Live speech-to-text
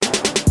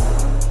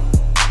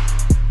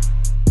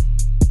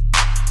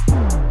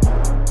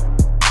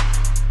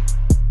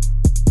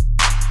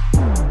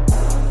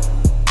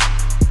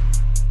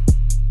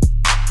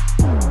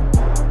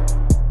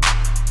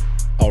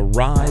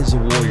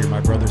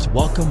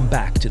Welcome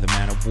back to the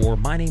Man of War.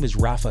 My name is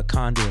Rafa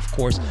Conde, of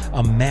course,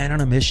 a man on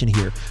a mission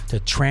here to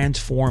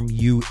transform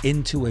you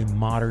into a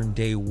modern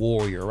day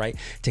warrior, right?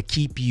 To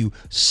keep you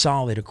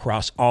solid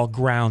across all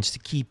grounds, to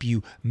keep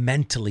you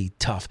mentally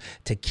tough,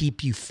 to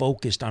keep you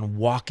focused on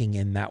walking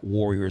in that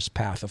warrior's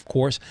path. Of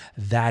course,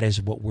 that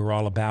is what we're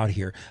all about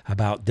here,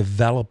 about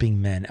developing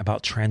men,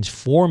 about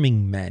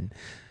transforming men.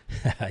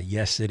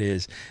 Yes, it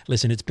is.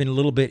 Listen, it's been a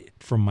little bit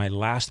from my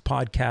last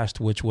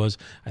podcast, which was,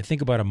 I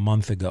think, about a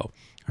month ago.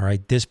 All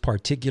right. This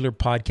particular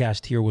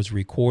podcast here was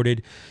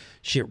recorded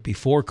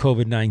before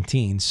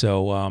COVID-19.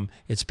 So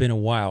it's been a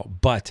while,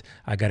 but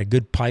I got a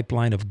good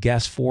pipeline of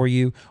guests for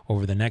you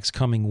over the next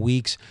coming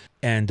weeks.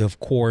 And of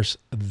course,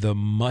 the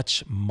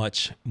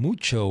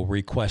mucho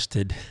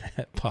requested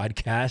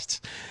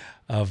podcasts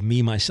of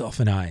me, myself,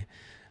 and I.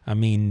 I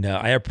mean,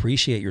 I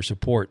appreciate your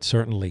support,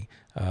 certainly.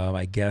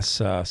 I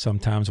guess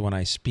sometimes when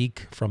I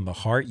speak from the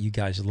heart, you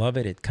guys love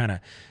it. It kind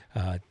of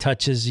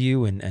touches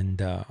you,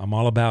 and I'm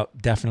all about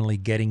definitely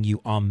getting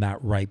you on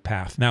that right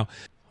path. Now,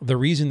 the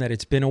reason that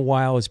it's been a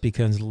while is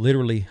because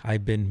literally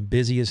I've been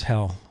busy as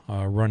hell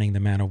running the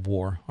Man of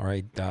War, all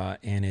right?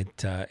 And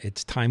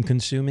it's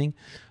time-consuming.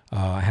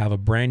 I have a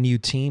brand new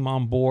team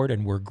on board,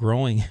 and we're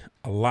growing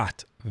a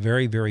lot,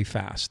 very, very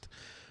fast.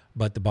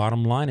 But the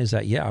bottom line is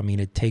that,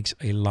 it takes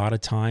a lot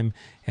of time.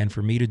 And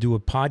for me to do a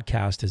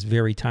podcast is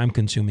very time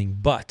consuming.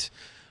 But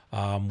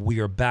we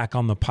are back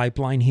on the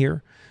pipeline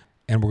here.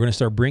 And we're going to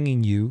start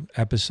bringing you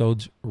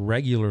episodes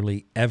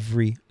regularly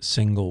every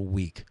single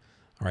week.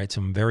 All right.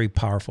 Some very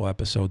powerful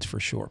episodes for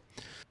sure.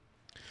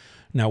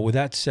 Now, with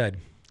that said,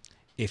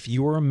 if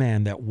you are a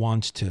man that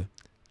wants to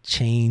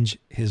change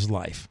his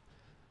life,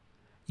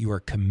 you are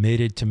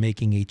committed to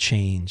making a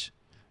change,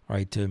 all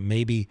right, to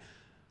maybe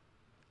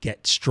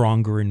get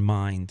stronger in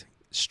mind,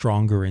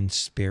 stronger in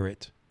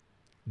spirit,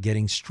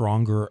 getting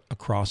stronger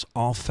across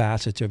all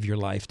facets of your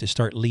life, to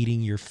start leading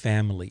your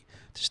family,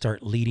 to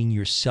start leading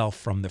yourself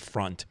from the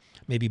front,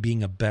 maybe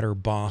being a better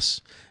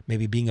boss,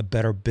 maybe being a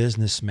better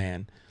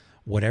businessman.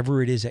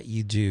 Whatever it is that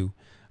you do,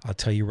 I'll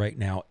tell you right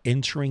now,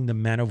 entering the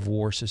Men of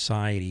War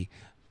Society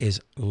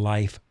is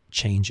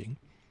life-changing,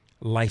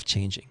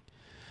 life-changing.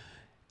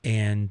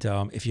 And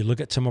if you look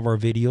at some of our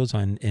videos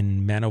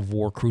in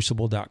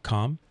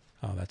menofwarcrucible.com,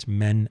 that's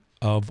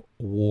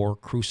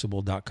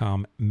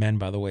menofwarcrucible.com. Men,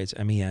 by the way, it's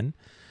MEN.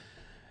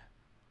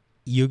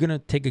 You're going to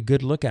take a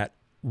good look at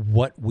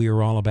what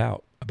we're all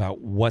about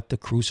what the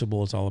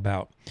Crucible is all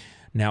about.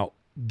 Now,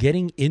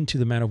 getting into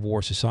the Men of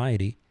War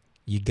Society,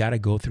 you got to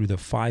go through the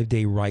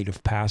 5-day rite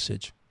of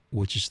passage,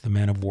 which is the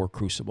Men of War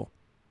Crucible.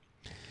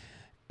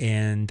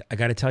 And I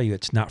got to tell you,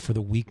 it's not for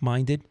the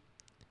weak-minded,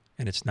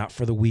 and it's not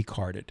for the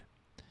weak-hearted.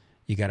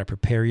 You got to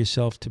prepare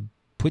yourself to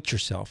put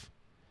yourself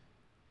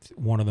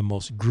one of the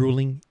most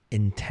grueling,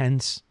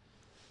 intense,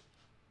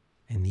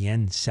 in the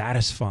end,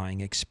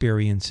 satisfying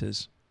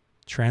experiences,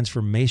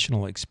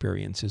 transformational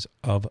experiences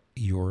of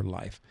your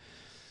life.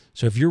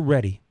 So if you're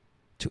ready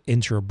to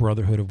enter a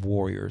brotherhood of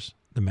warriors,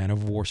 the Men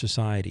of War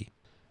Society,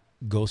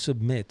 go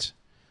submit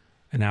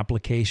an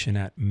application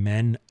at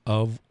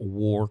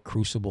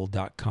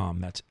menofwarcrucible.com.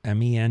 That's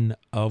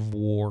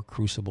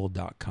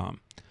menofwarcrucible.com.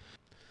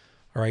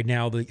 All right,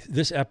 now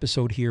this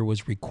episode here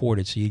was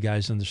recorded, so you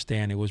guys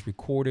understand. It was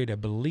recorded, I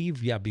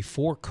believe,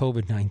 before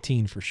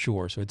COVID-19 for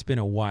sure, so it's been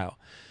a while.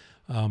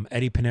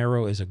 Eddie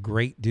Pinero is a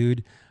great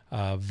dude,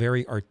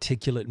 very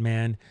articulate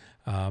man,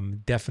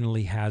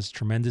 definitely has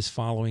tremendous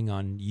following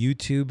on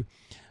YouTube,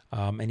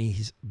 and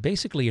he's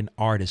basically an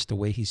artist, the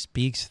way he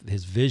speaks,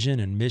 his vision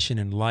and mission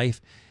in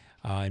life.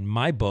 In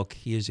my book,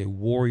 he is a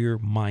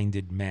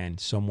warrior-minded man,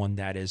 someone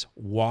that is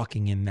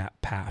walking in that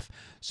path,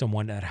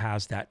 someone that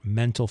has that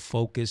mental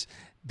focus,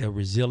 the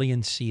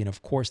resiliency, and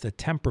of course the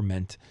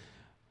temperament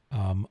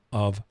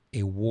of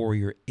a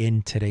warrior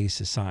in today's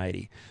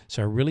society.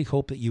 So I really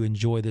hope that you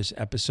enjoy this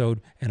episode.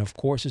 And of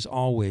course, as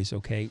always,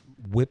 okay,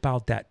 whip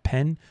out that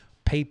pen,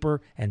 paper,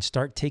 and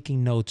start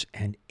taking notes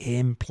and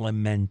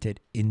implement it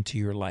into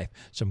your life.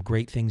 Some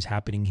great things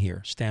happening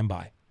here. Stand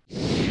by.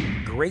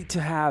 Great to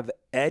have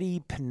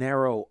Eddie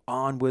Pinero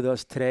on with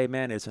us today,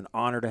 man. It's an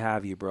honor to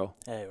have you, bro.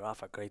 Hey,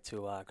 Rafa, great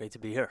to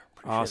be here.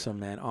 Appreciate awesome, it.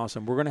 Man.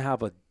 Awesome. We're going to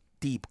have a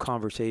deep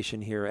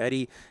conversation here.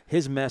 Eddie,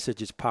 his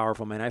message is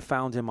powerful, man. I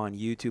found him on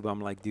YouTube. I'm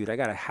like, dude, I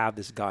got to have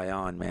this guy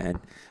on, man.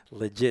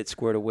 Legit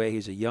squared away.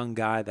 He's a young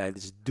guy that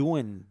is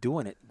doing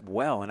it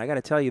well. And I got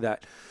to tell you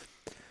that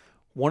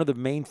one of the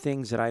main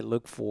things that I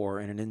look for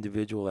in an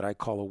individual that I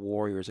call a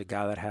warrior is a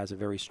guy that has a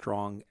very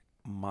strong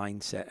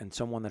mindset and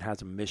someone that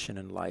has a mission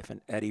in life. And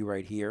Eddie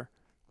right here,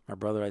 my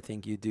brother, I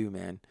think you do,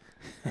 man.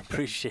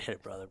 Appreciate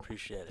it, brother.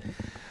 Appreciate it.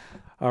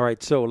 All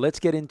right, so let's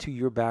get into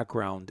your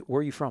background. Where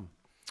are you from?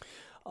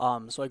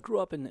 So I grew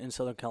up in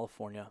Southern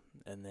California,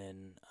 and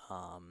then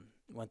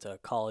went to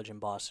college in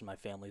Boston. My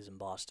family's in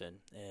Boston,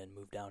 and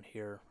moved down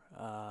here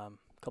a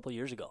couple of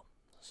years ago.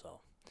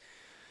 So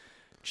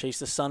chase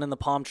the sun in the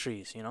palm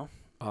trees, you know?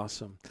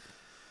 Awesome.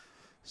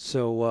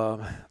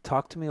 So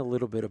talk to me a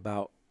little bit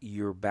about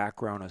your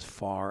background as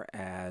far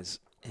as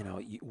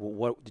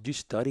what did you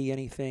study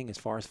anything as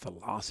far as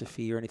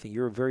philosophy or anything?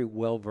 You're a very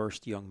well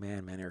versed young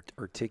man, man,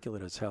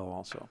 articulate as hell.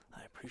 Also,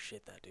 I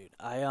appreciate that, dude.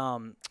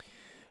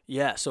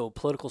 Yeah, so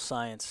political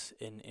science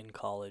in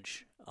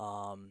college,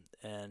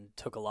 and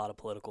took a lot of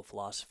political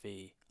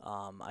philosophy.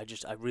 I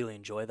really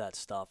enjoy that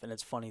stuff, and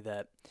it's funny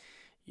that,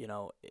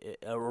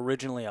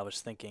 originally I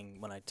was thinking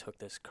when I took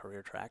this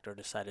career track or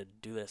decided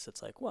to do this,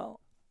 it's like, well,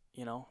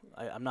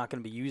 I'm not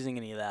going to be using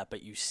any of that,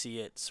 but you see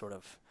it sort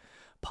of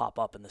pop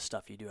up in the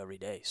stuff you do every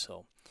day.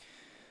 So,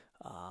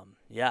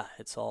 yeah,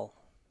 it's all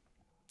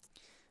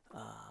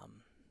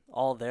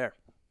there.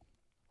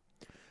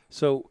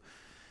 So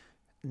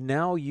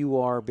now you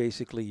are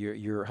basically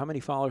you're how many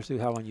followers do you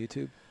have on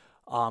YouTube?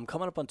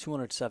 Coming up on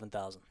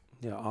 207,000.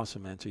 Yeah,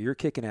 awesome, man. So you're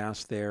kicking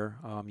ass there.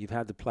 You've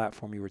had the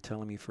platform you were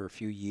telling me for a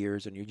few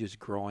years, and you're just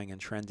growing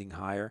and trending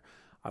higher.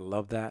 I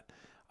love that.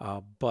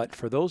 But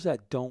for those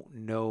that don't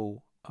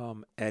know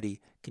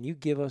Eddie, can you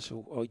give us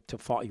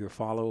your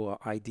follow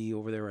ID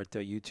over there at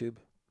YouTube?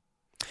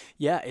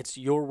 Yeah, it's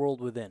Your World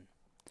Within.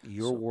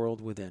 Your World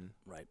Within.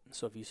 Right.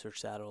 So if you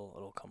search that,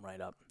 it'll come right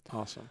up.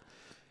 Awesome.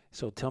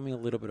 So tell me a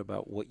little bit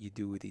about what you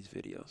do with these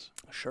videos.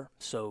 Sure.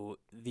 So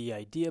the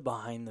idea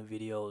behind the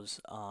videos,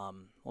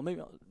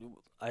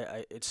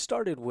 it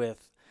started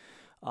with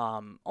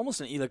almost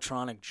an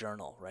electronic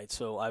journal, right?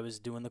 So I was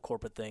doing the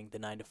corporate thing, the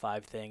 9 to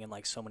 5 thing, and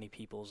like so many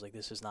people, was like,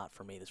 this is not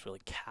for me. This really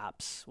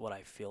caps what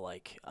I feel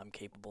like I'm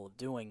capable of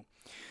doing.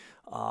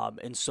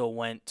 And so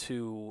went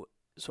to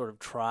sort of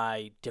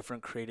try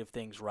different creative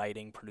things,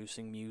 writing,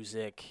 producing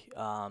music,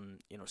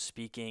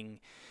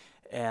 speaking,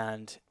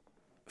 and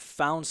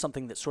found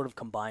something that sort of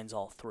combines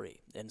all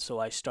three. And so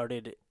I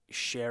started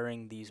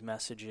sharing these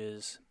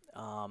messages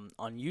on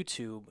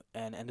YouTube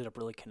and ended up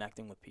really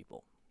connecting with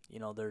people.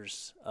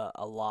 There's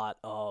a lot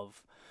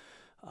of,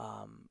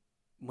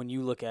 when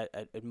you look at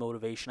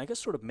motivation, I guess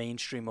sort of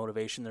mainstream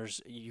motivation,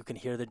 you can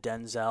hear the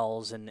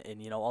Denzels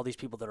and all these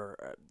people that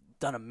are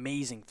done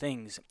amazing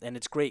things, and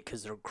it's great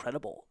because they're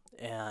credible,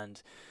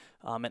 and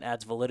it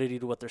adds validity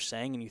to what they're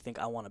saying, and you think,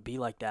 I want to be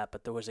like that.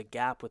 But there was a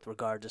gap with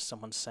regard to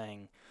someone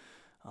saying,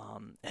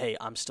 hey,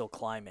 I'm still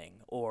climbing,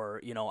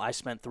 or, I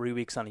spent 3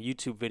 weeks on a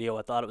YouTube video.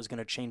 I thought it was going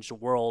to change the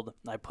world.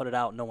 I put it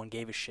out. No one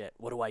gave a shit.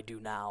 What do I do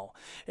now?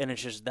 And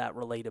it's just that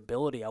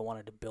relatability I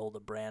wanted to build a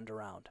brand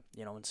around,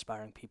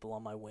 inspiring people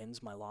on my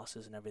wins, my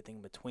losses, and everything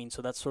in between.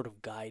 So that sort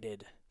of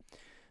guided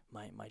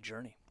my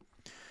journey.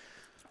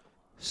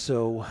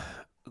 So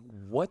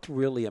what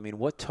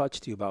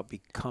touched you about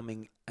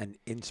becoming an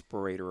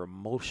inspirator,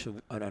 emotional,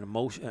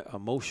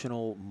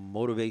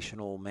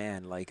 motivational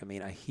man?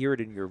 I hear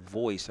it in your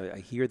voice. I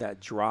hear that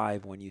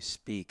drive when you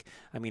speak.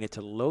 It's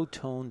a low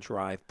tone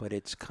drive, but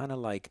it's kind of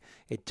like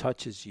it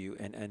touches you.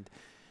 And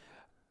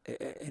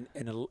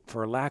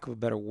for lack of a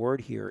better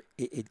word here,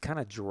 it kind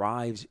of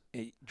drives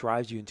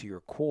you into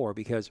your core,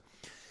 because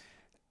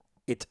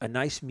it's a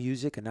nice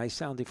music, a nice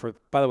sounding.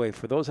 By the way,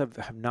 for those that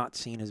have not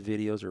seen his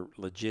videos, are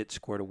legit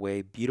squared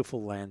away.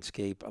 Beautiful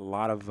landscape, a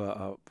lot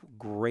of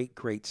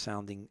great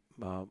sounding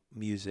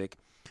music,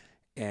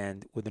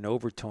 and with an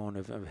overtone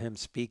of him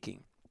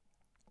speaking.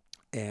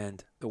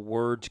 And the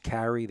words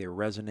carry, they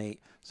resonate.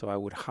 So I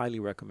would highly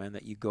recommend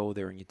that you go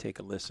there and you take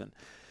a listen.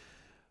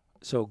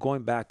 So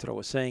going back to what I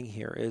was saying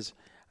here is,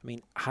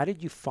 how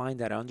did you find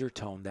that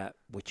undertone, that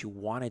what you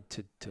wanted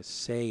to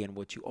say and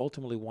what you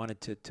ultimately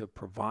wanted to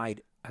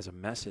provide as a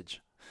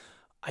message?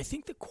 I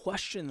think the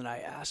question that I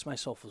asked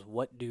myself was,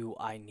 what do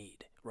I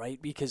need,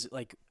 right? Because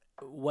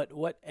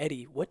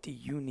Eddie, what do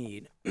you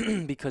need?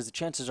 Because the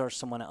chances are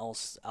someone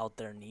else out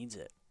there needs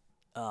it.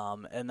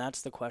 And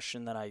that's the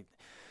question that I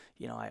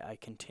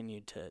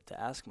continued to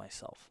ask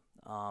myself.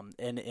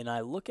 And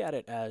I look at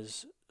it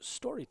as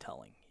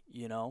storytelling,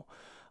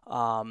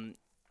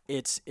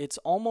 it's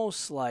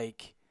almost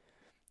like,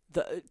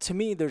 to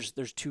me, there's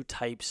two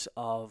types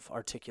of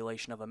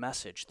articulation of a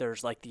message.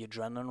 There's like the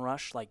adrenaline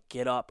rush, like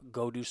get up,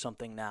 go do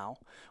something now,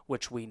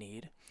 which we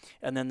need.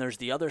 And then there's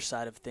the other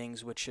side of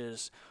things, which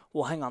is,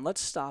 well, hang on,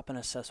 let's stop and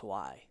assess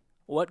why.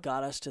 What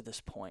got us to this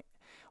point?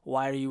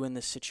 Why are you in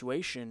this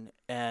situation?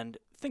 And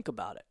think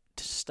about it.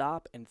 To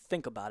stop and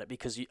think about it,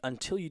 because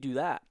until you do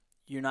that,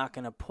 you're not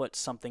going to put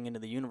something into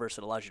the universe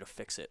that allows you to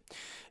fix it.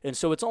 And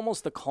so it's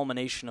almost the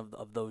culmination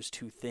of those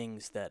two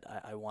things that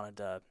I wanted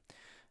to...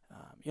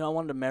 I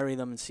wanted to marry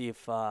them and see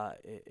if I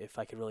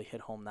could really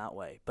hit home that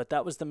way. But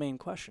that was the main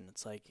question.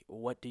 It's like,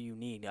 what do you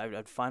need?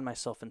 I'd find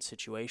myself in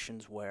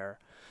situations where,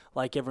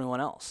 like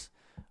everyone else,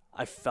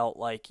 I felt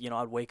like,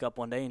 I'd wake up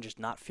one day and just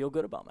not feel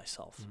good about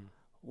myself. Mm.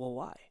 Well,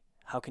 why?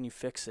 How can you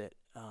fix it?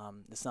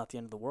 It's not the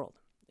end of the world.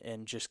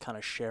 And just kind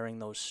of sharing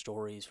those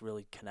stories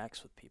really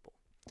connects with people.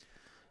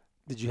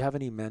 Did you have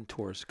any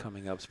mentors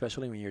coming up,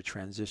 especially when you're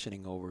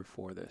transitioning over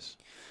for this?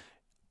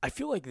 I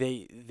feel like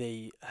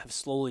they have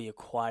slowly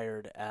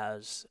acquired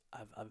as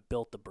I've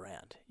built the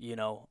brand,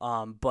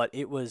 but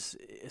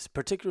it's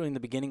particularly in the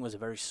beginning, was a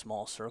very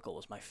small circle,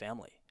 was my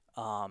family.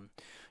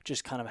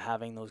 Just kind of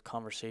having those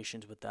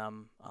conversations with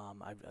them.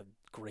 I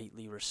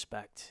greatly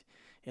respect,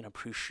 and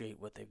appreciate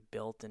what they've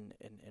built and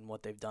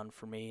what they've done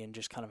for me, and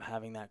just kind of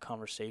having that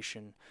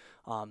conversation.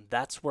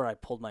 That's where I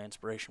pulled my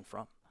inspiration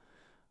from.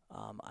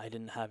 I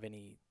didn't have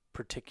any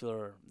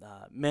particular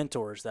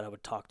mentors that I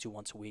would talk to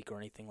once a week or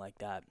anything like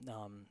that.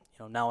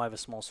 Now I have a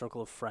small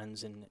circle of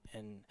friends and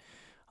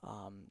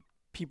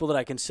people that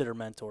I consider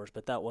mentors,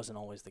 but that wasn't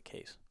always the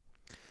case.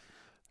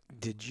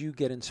 Did you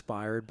get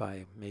inspired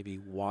by maybe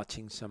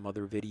watching some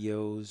other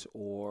videos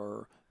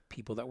or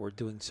people that were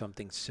doing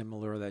something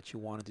similar that you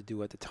wanted to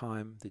do at the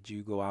time? Did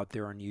you go out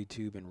there on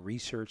YouTube and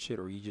research it,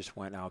 or you just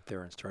went out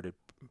there and started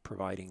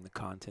providing the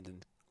content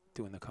and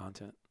doing the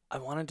content? I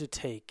wanted to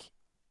take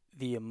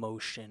the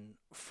emotion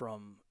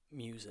from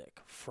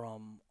music,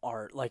 from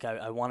art. Like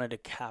I wanted to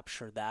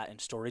capture that in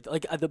story.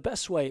 Like the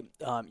best way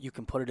you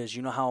can put it is,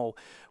 how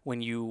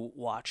when you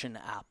watch an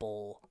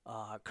Apple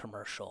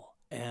commercial,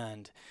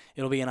 and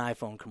it'll be an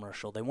iPhone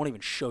commercial, they won't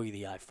even show you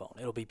the iPhone.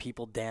 It'll be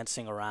people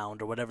dancing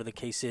around or whatever the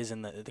case is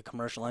in the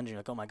commercial engine.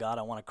 Like, oh my God,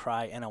 I want to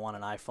cry and I want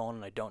an iPhone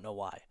and I don't know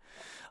why.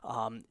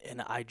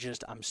 And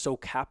I'm so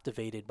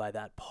captivated by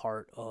that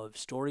part of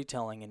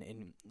storytelling.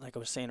 And like I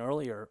was saying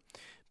earlier,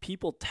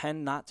 people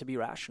tend not to be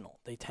rational.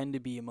 They tend to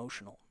be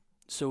emotional.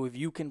 So if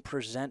you can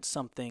present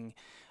something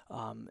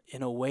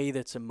in a way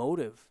that's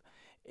emotive,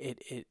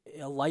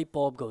 a light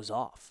bulb goes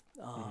off.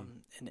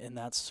 And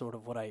that's sort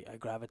of what I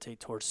gravitate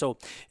towards. So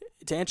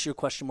to answer your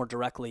question more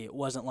directly, it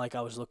wasn't like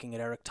I was looking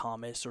at Eric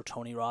Thomas or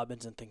Tony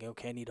Robbins and thinking,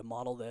 okay, I need to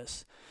model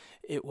this.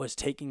 It was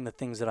taking the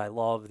things that I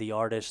love, the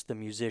artists, the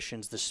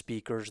musicians, the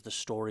speakers, the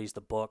stories,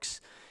 the books,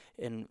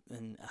 and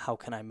how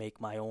can I make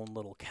my own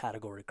little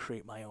category,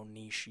 create my own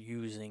niche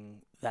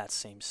using that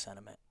same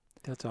sentiment.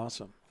 That's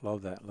awesome.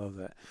 Love that. Love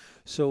that.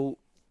 So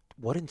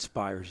what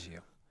inspires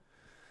you?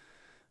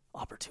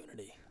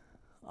 Opportunity.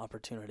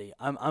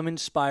 I'm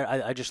inspired.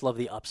 I just love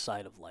the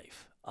upside of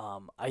life.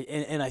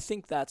 I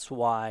think that's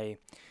why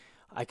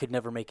I could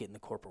never make it in the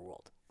corporate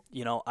world.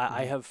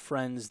 I have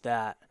friends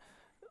that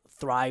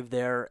thrive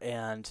there,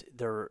 and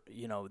they're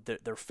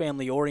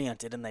family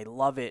oriented and they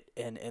love it,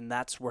 and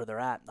that's where they're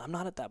at. I'm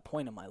not at that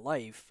point in my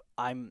life.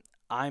 I'm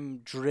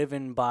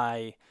driven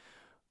by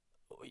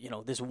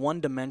this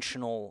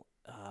one-dimensional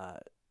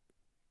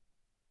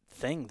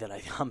thing that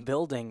I'm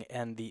building,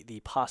 and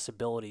the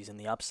possibilities and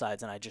the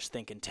upsides. And I just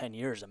think in 10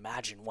 years,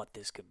 imagine what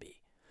this could be.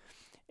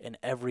 And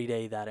every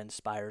day that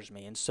inspires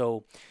me. And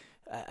so,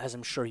 as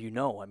I'm sure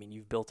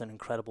you've built an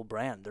incredible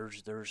brand.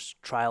 There's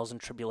trials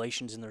and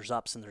tribulations, and there's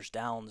ups and there's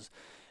downs.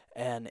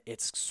 And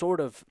it's sort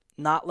of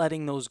not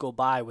letting those go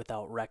by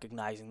without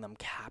recognizing them,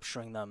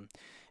 capturing them,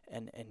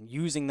 and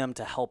using them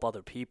to help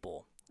other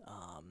people.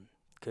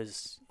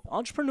 Because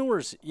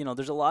entrepreneurs,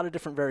 there's a lot of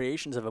different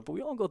variations of it, but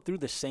we all go through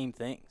the same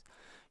things.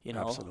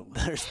 Absolutely.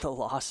 There's the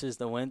losses,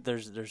 the win.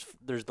 There's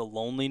the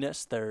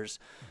loneliness. There's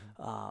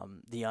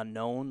the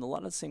unknown. A lot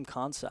of the same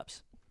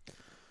concepts.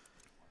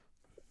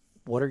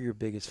 What are your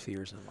biggest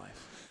fears in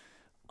life?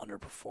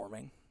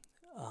 Underperforming.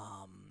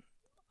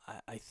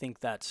 I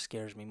think that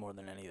scares me more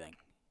than anything.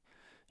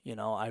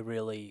 I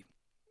really,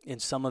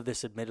 and some of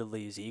this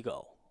admittedly is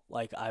ego.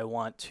 Like, I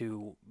want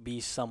to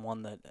be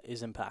someone that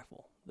is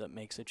impactful, that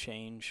makes a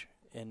change,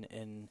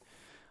 and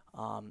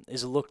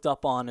is looked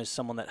up on as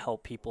someone that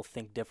helped people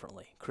think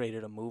differently,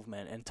 created a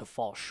movement, and to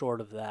fall short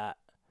of that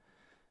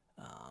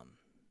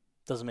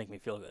doesn't make me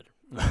feel good,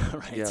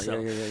 right?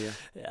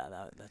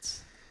 Yeah,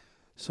 that's.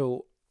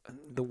 So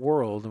the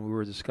world, and we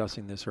were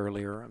discussing this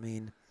earlier. I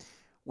mean,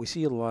 we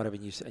see a lot of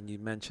it, and you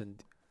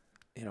mentioned,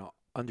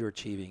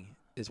 underachieving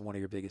is one of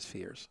your biggest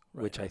fears,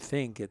 right. Which I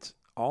think it's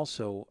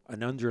also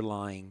an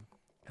underlying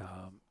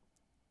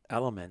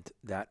element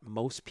that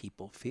most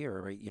people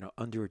fear, right?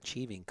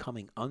 Underachieving,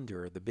 coming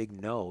under, the big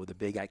no, the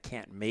big I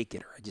can't make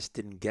it, or I just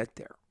didn't get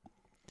there.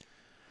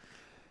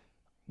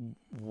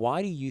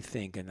 Why do you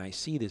think, and I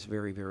see this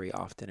very, very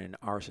often in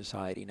our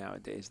society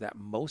nowadays, that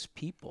most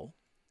people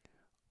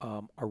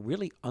are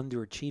really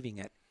underachieving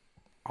at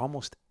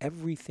almost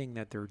everything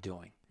that they're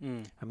doing?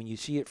 I mean, you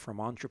see it from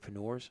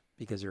entrepreneurs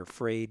because they're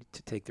afraid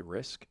to take the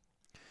risk.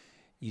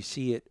 You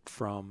see it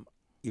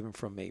even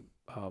from a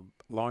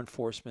law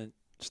enforcement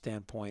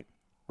standpoint,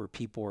 where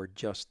people are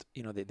just,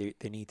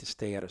 they need to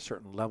stay at a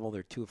certain level.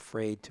 They're too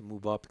afraid to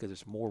move up because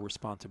there's more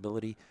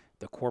responsibility.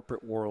 The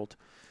corporate world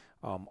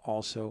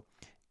also.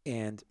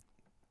 And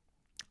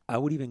I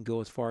would even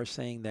go as far as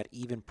saying that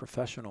even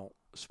professional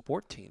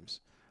sport teams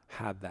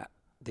have that.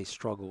 They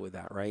struggle with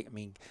that, right? I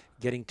mean,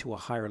 getting to a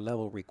higher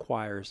level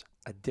requires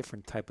a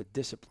different type of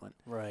discipline.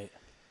 Right.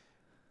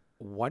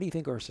 Why do you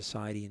think our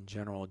society in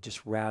general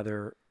just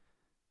rather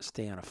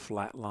stay on a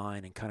flat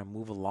line and kind of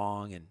move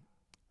along and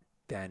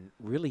then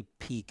really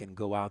peak and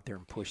go out there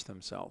and push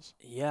themselves?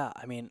 Yeah,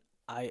 I mean,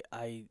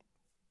 I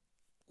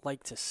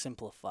like to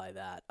simplify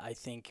that. I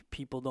think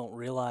people don't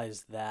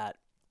realize that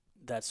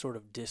sort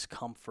of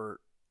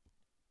discomfort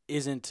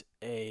isn't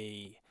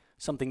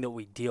something that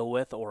we deal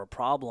with or a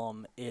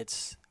problem.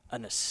 It's a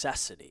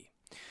necessity.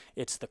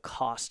 It's the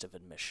cost of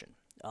admission.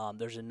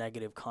 There's a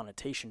negative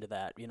connotation to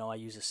that. I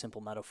use a simple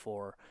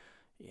metaphor.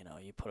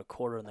 You put a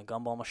quarter in the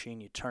gumball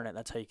machine, you turn it,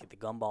 that's how you get the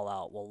gumball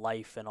out. Well,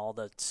 life and all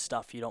the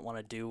stuff you don't want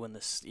to do, and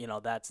this,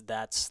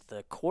 that's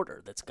the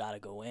quarter that's got to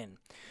go in.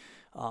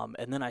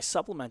 And then I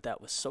supplement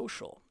that with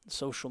social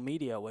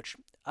media, which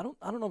I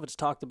don't know if it's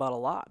talked about a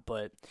lot,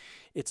 but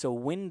it's a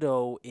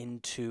window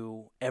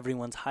into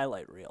everyone's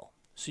highlight reel.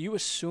 So you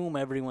assume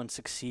everyone's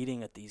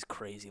succeeding at these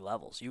crazy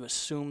levels. You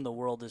assume the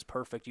world is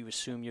perfect. You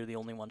assume you're the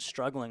only one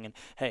struggling. And,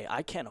 hey,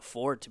 I can't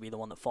afford to be the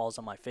one that falls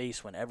on my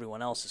face when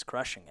everyone else is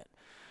crushing it,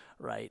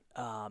 right?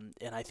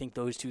 And I think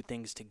those two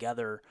things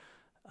together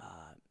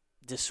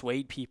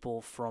dissuade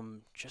people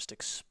from just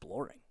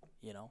exploring,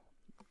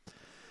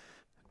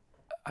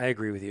 I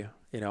agree with you.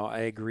 I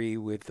agree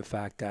with the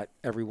fact that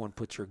everyone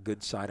puts your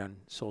good side on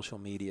social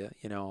media.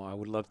 I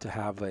would love to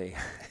have a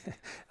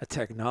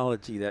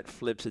technology that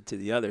flips it to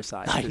the other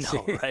side. I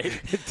know, right?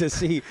 To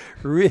see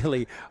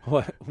really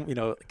what,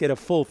 get a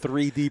full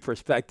 3D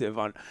perspective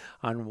on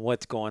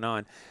what's going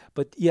on.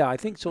 But yeah, I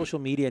think social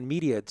media and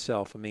media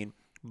itself,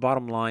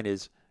 bottom line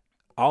is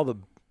all the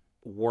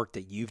work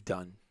that you've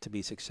done to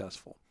be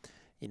successful.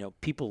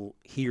 People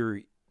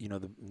hear,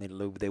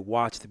 they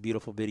watch the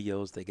beautiful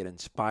videos, they get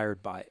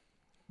inspired by it,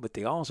 but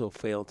they also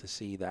fail to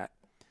see that,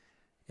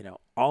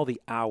 all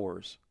the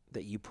hours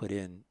that you put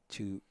in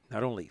to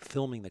not only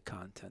filming the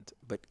content,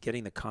 but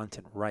getting the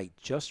content right,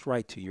 just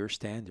right to your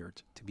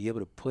standards, to be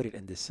able to put it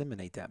and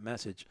disseminate that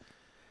message.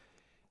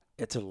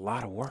 It's a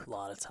lot of work. A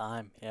lot of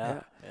time.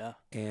 Yeah.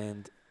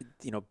 And,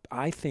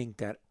 I think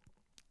that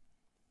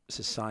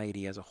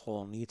society as a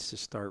whole needs to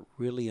start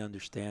really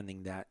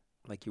understanding that,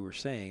 like you were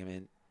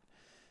saying,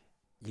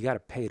 you got to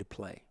pay to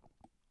play.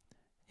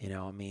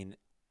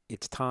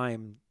 It's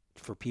time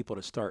for people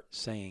to start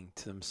saying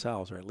to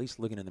themselves, or at least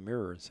looking in the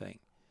mirror and saying,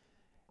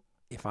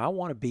 if I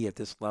want to be at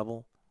this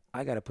level,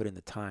 I got to put in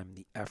the time,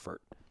 the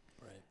effort.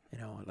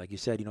 Right. Like you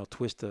said,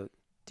 twist the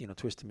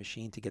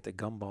machine to get the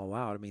gumball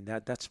out.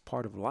 That's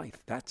part of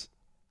life. That's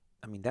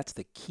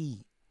the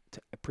key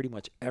to pretty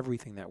much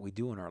everything that we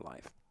do in our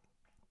life.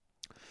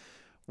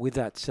 With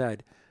that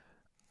said,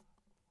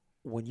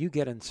 when you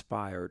get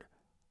inspired,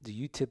 do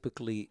you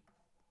typically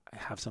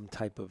have some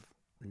type of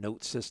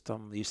note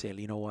system? You say,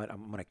 you know what,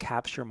 I'm going to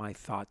capture my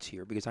thoughts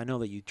here, because I know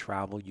that you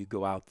travel, you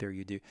go out there,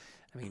 you do.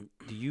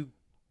 Do you,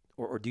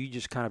 or do you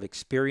just kind of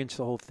experience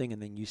the whole thing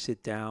and then you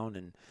sit down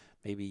and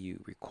maybe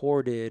you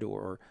record it,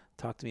 or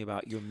talk to me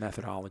about your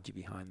methodology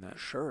behind that?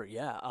 Sure,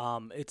 yeah.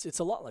 It's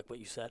a lot like what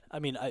you said.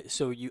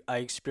 I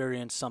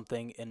experience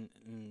something,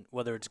 and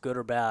whether it's good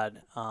or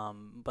bad,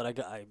 but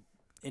I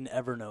in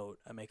Evernote,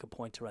 I make a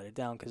point to write it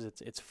down because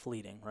it's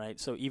fleeting, right?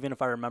 So even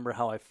if I remember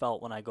how I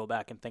felt when I go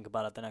back and think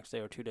about it the next day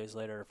or 2 days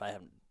later, if I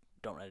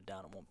don't write it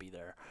down, it won't be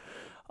there.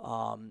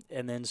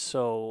 And then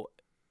so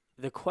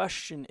the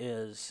question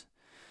is,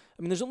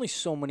 there's only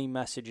so many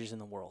messages in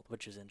the world,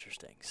 which is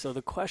interesting. So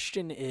the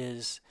question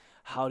is,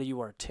 how do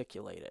you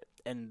articulate it?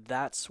 And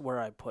that's where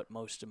I put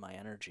most of my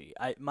energy.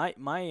 My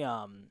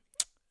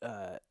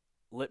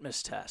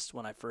litmus test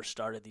when I first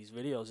started these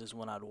videos is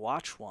when I'd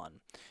watch one,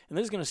 and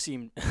this is going to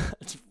seem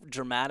it's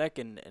dramatic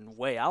and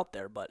way out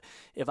there, but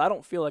if I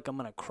don't feel like I'm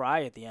going to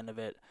cry at the end of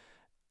it,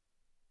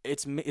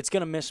 it's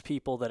going to miss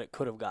people that it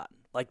could have gotten.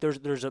 Like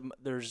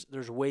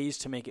there's ways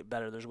to make it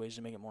better. There's ways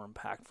to make it more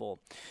impactful.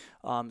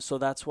 So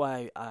that's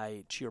why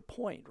to your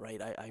point,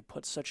 right, I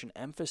put such an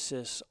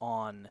emphasis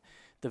on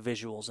the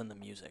visuals and the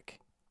music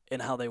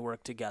and how they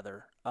work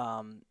together.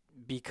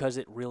 Because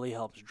it really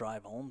helps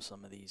drive home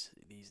some of these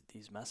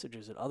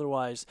messages that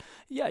otherwise,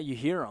 yeah, you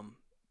hear them,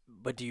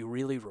 but do you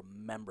really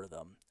remember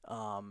them?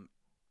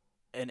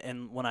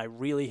 And when I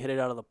really hit it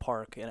out of the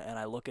park, and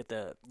I look at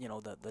the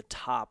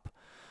top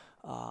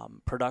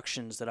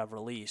productions that I've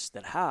released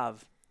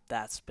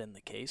that's been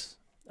the case.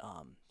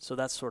 So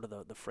that's sort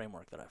of the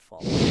framework that I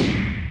follow.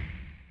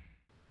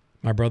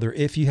 My brother,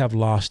 if you have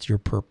lost your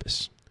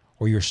purpose,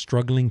 or you're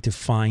struggling to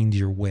find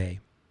your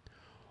way,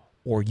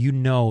 or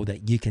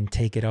that you can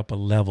take it up a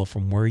level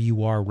from where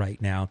you are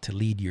right now to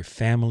lead your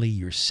family,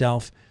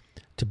 yourself,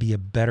 to be a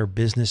better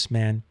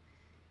businessman,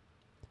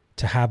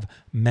 to have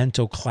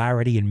mental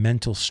clarity and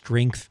mental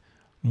strength,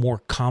 more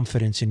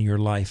confidence in your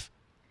life,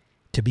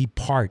 to be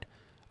part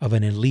of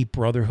an elite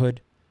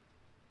brotherhood,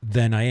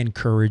 then I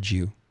encourage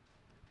you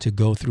to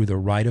go through the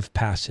rite of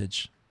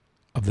passage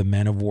of the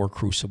Men of War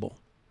Crucible.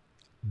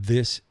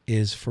 This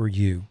is for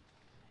you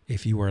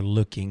if you are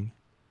looking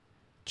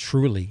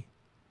truly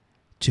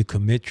to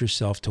commit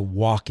yourself to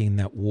walking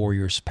that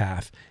warrior's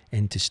path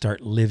and to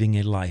start living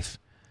a life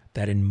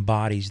that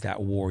embodies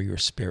that warrior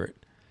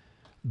spirit.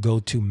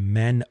 Go to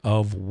Men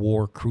of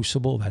War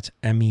Crucible, that's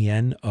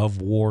MEN of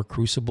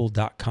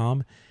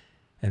warcrucible.com,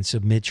 and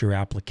submit your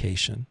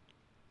application.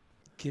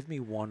 Give me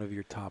one of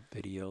your top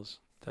videos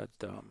that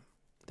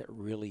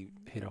really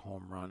hit a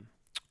home run.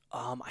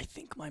 I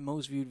think my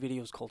most viewed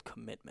video is called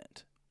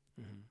Commitment.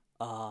 Mm-hmm.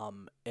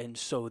 And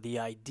so the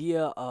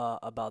idea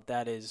about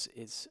that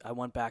is I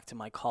went back to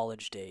my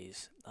college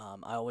days.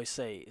 I always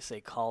say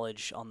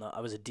college I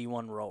was a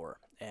D1 rower,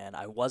 and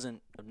I've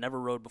never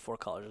rowed before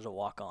college. I was a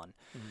walk-on.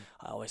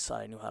 Mm-hmm. I always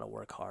thought I knew how to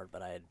work hard,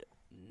 but I had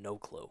no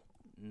clue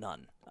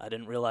None. I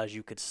didn't realize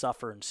you could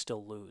suffer and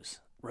still lose.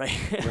 Right.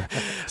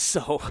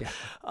 So,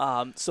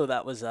 so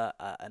that was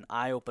an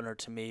eye opener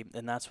to me,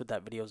 and that's what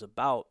that video is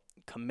about.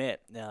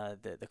 Commit.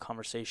 The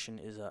conversation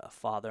is a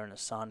father and a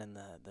son, and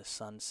the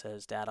son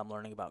says, "Dad, I'm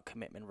learning about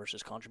commitment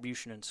versus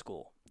contribution in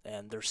school,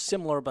 and they're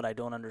similar, but I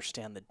don't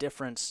understand the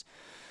difference."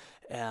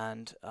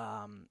 And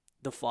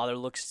the father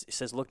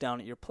says, "Look down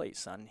at your plate,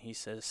 son." He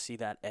says, "See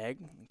that egg?"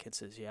 The kid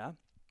says, "Yeah."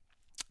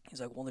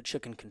 He's like, "Well, the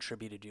chicken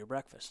contributed to your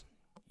breakfast.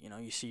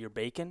 You see your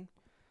bacon?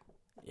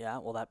 Yeah,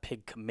 well, that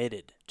pig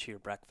committed to your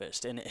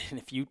breakfast." And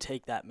if you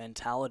take that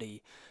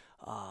mentality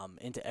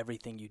into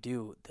everything you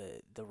do,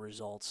 the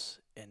results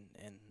and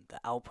the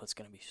output's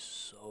going to be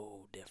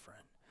so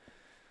different.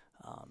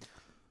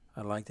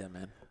 I like that,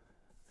 man.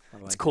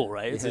 It's cool,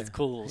 right? It's a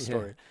cool little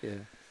story. Yeah,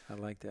 I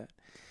like that.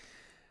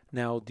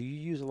 Now, do you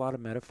use a lot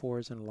of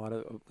metaphors and a lot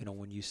of,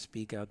 when you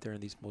speak out there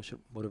in these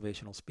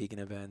motivational speaking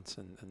events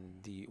and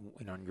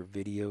on your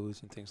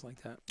videos and things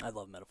like that? I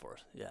love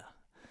metaphors, yeah.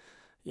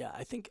 Yeah,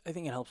 I think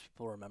it helps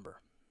people remember.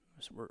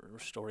 We're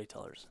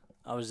storytellers.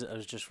 I was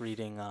just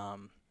reading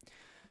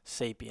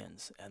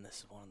Sapiens, and this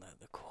is one of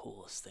the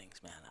coolest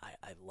things, man.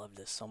 I love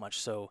this so much.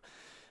 So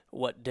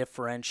what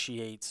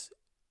differentiates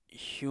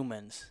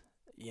humans,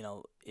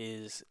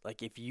 is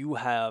like if you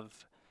have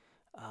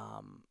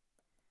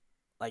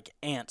like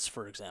ants,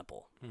 for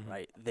example,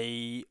 right?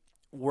 They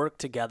work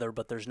together,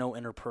 but there's no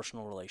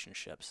interpersonal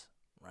relationships,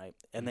 right?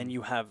 And then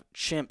you have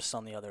chimps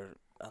on the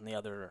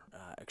other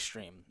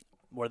extreme,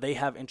 where they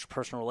have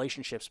interpersonal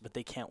relationships, but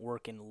they can't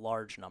work in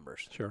large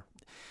numbers. Sure.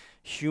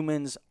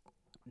 Humans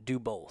do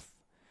both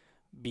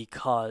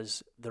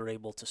because they're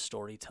able to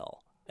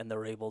storytell and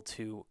they're able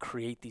to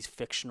create these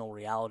fictional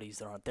realities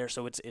that aren't there.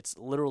 So it's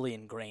literally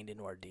ingrained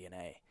into our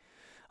DNA.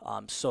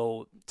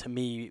 So to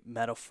me,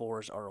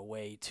 metaphors are a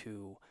way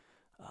to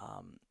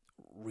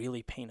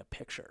really paint a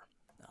picture,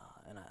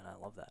 and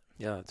I love that.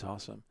 Yeah, that's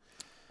awesome.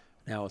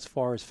 Now, as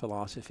far as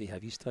philosophy,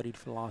 have you studied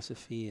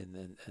philosophy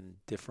and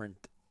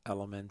different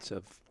elements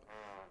of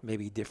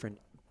maybe different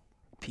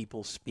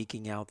people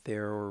speaking out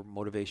there or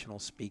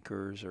motivational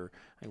speakers, or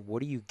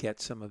what do you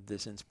get some of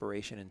this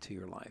inspiration into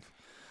your life?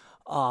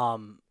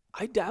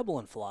 I dabble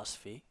in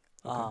philosophy.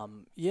 Okay.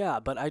 Yeah,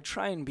 but I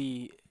try and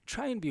be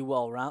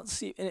well-rounded.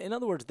 See, in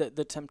other words,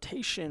 the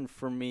temptation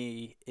for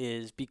me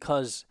is,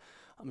 because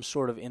I'm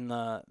sort of in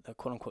the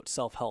quote-unquote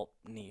self-help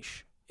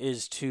niche,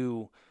 is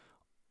to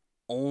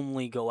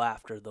only go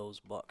after those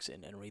books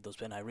and read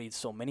those. And I read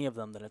so many of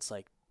them that it's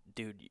like,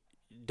 dude,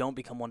 don't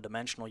become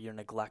one-dimensional. You're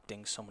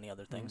neglecting so many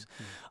other things.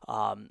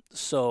 Mm-hmm.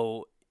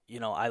 So,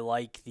 I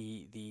like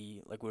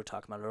the like we were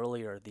talking about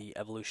earlier, the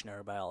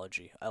evolutionary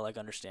biology. I like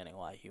understanding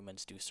why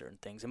humans do certain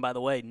things. And by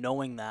the way,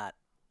 knowing that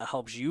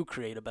helps you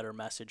create a better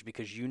message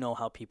because you know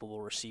how people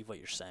will receive what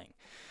you're saying.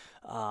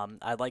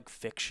 I like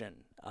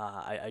fiction.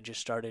 I just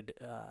started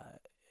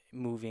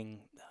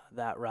moving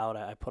that route.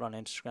 I put on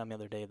Instagram the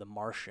other day, The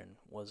Martian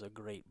was a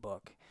great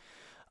book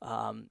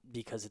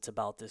because it's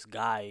about this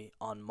guy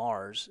on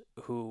Mars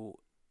who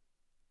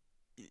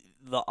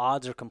the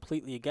odds are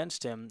completely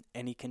against him,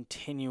 and he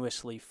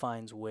continuously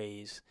finds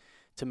ways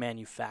to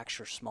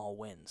manufacture small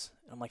wins.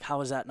 And I'm like,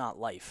 how is that not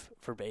life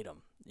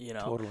verbatim?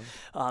 Totally.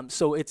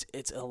 So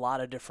it's a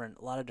lot of different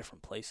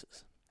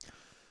places.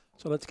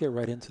 So let's get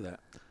right into that.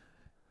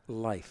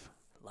 Life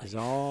is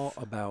all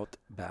about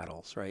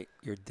battles, right?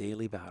 Your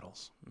daily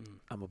battles.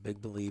 I'm a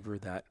big believer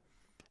that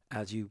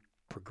as you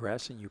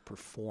progress and you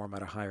perform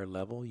at a higher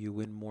level, you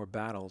win more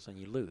battles than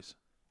you lose.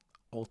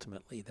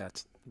 Ultimately,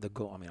 that's the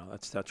goal.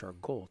 That's our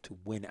goal, to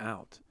win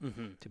out,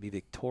 to be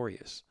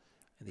victorious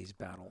in these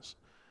battles.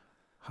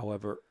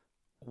 However,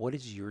 what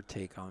is your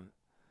take on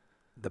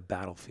the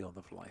battlefield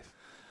of life?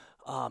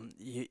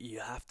 You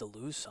have to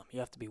lose some.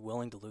 You have to be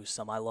willing to lose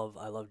some. I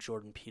love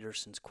Jordan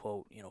Peterson's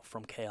quote,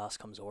 from chaos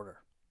comes order,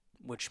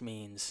 which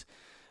means,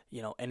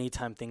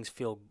 anytime things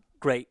feel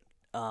great,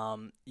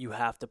 you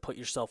have to put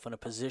yourself in a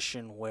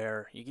position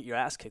where you get your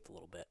ass kicked a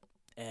little bit.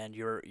 And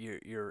you're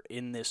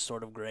in this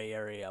sort of gray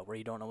area where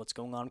you don't know what's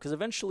going on, because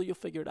eventually you'll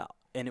figure it out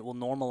and it will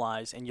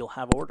normalize and you'll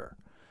have order.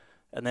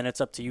 And then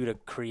it's up to you to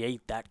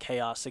create that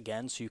chaos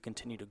again so you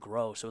continue to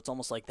grow. So it's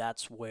almost like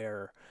that's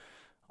where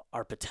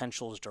our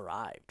potential is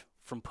derived,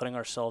 from putting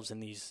ourselves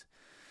in these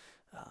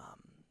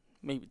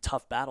maybe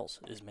tough battles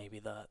is maybe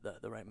the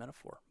right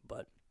metaphor.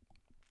 But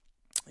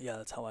yeah,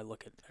 that's how I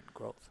look at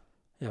growth.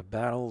 Yeah,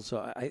 battles.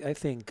 I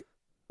think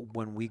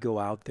when we go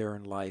out there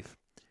in life,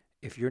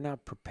 if you're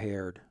not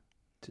prepared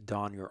to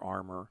don your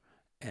armor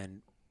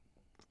and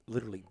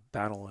literally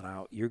battle it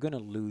out, you're going to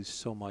lose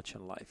so much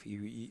in life.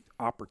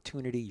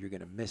 Opportunity, you're going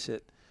to miss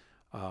it.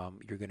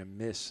 You're going to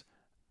miss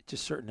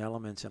just certain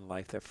elements in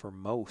life that for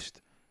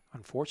most,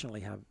 unfortunately,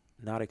 have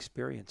not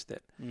experienced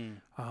it.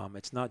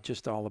 It's not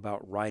just all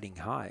about riding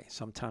high.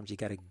 Sometimes you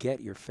got to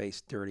get your face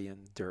dirty in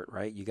dirt,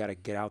 right? You got to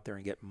get out there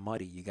and get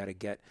muddy. You got to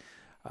get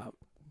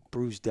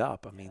bruised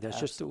up. That's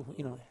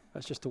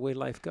that's just the way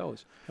life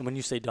goes. And when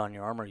you say don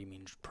your armor, you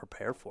mean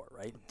prepare for it,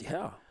 right?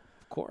 Yeah,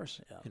 of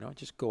course. Yeah.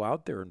 Just go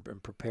out there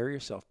and prepare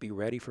yourself. Be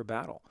ready for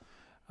battle.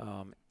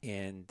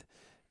 And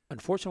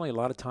unfortunately, a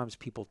lot of times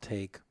people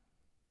take,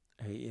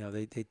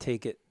 they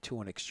take it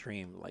to an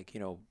extreme, like,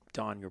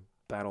 don your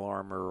battle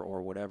armor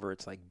or whatever.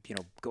 It's like,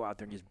 go out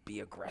there and just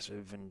be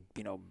aggressive and,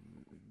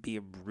 be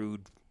a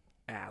rude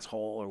asshole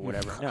or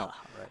whatever. No,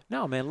 Right.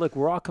 no, man, look,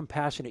 we're all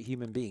compassionate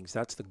human beings.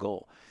 That's the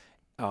goal.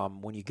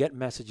 When you get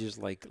messages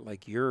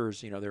like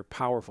yours, they're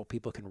powerful.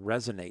 People can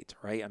resonate,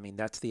 right? I mean,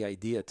 that's the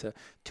idea,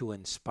 to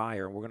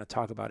inspire. We're going to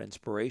talk about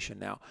inspiration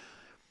now.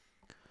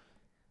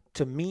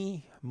 To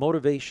me,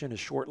 motivation is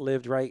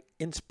short-lived, right?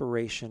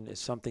 Inspiration is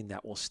something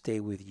that will stay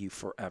with you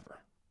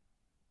forever.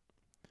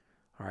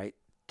 All right?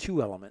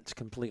 Two elements,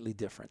 completely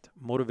different.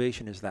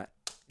 Motivation is that,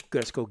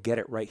 let's go get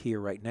it right here,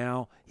 right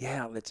now.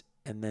 Yeah,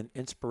 and then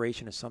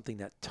inspiration is something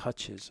that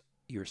touches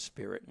your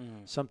spirit,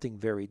 something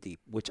very deep,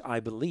 which I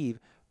believe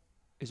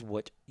is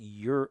what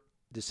your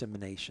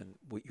dissemination,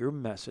 what your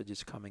message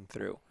is coming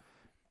through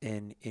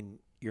in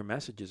your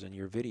messages and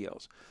your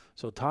videos.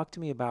 So talk to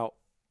me about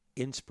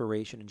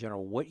inspiration in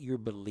general, what your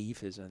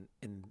belief is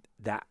in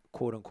that,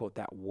 quote unquote,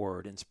 that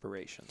word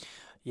inspiration.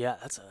 Yeah,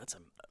 that's a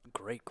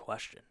great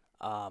question.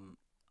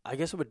 I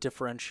guess I would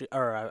differentiate,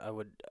 or I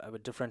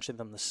would differentiate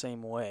them the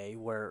same way,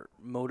 where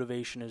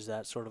motivation is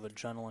that sort of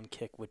adrenaline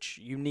kick which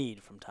you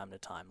need from time to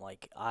time.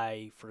 Like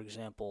for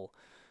example,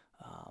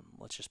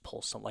 let's just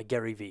pull some, like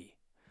Gary Vee.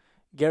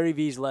 Gary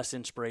Vee's less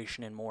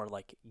inspiration and more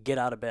like get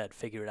out of bed,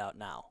 figure it out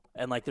now.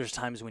 And like there's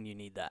times when you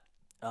need that.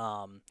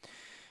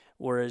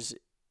 Whereas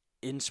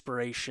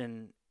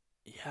inspiration,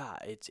 yeah,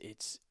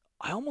 it's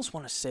I almost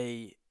want to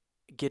say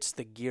gets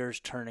the gears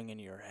turning in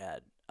your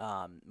head.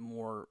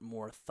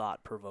 More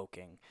thought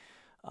provoking.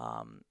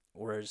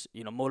 Whereas,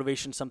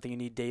 motivation is something you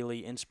need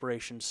daily.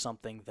 Inspiration is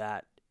something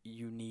that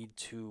you need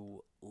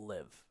to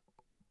live.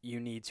 You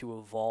need to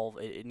evolve.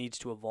 It needs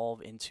to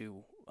evolve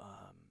into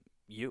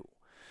you.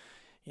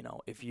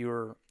 If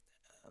you're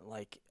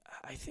like,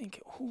 I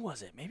think, who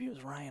was it? Maybe it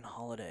was Ryan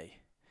Holiday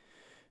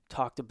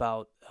talked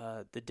about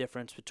the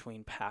difference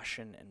between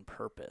passion and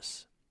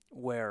purpose,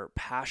 where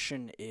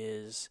passion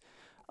is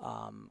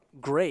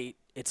great.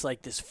 It's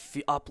like this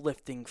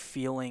uplifting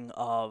feeling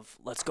of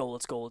let's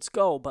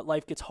go, but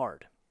life gets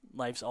hard.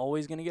 Life's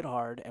always going to get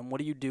hard, and what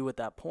do you do at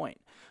that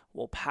point?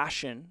 Well,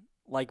 passion,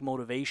 like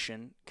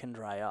motivation, can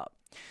dry up.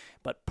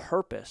 But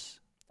purpose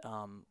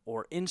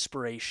or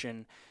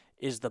inspiration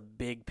is the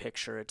big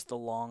picture. It's the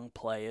long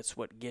play. It's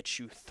what gets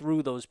you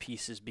through those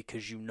pieces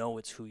because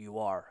it's who you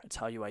are. It's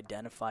how you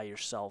identify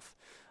yourself.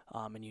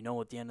 And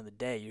at the end of the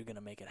day, you're going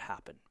to make it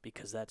happen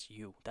because that's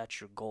you. That's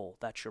your goal.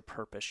 That's your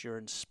purpose. You're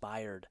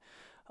inspired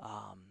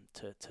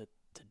to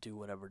do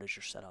whatever it is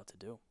you're set out to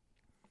do.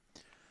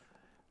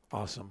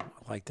 Awesome.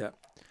 I like that.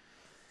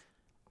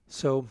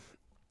 So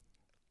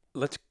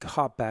let's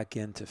hop back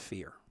into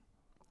fear.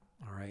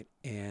 All right.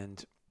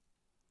 And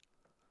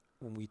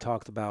when we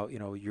talked about,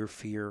 your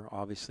fear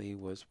obviously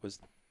was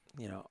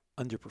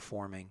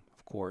underperforming,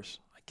 of course.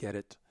 I get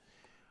it.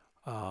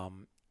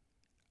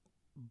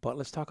 But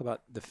let's talk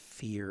about the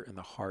fear in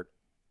the heart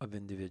of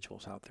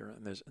individuals out there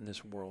in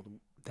this world,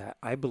 that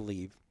I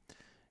believe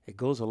it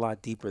goes a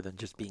lot deeper than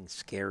just being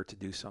scared to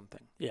do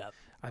something. Yeah.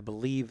 I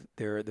believe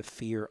the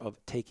fear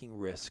of taking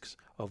risks,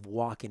 of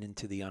walking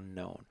into the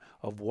unknown,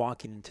 of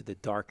walking into the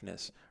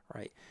darkness,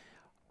 right?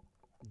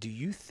 Do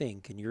you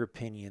think, in your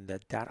opinion,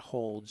 that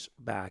holds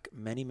back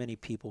many, many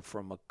people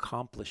from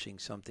accomplishing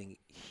something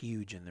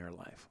huge in their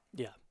life?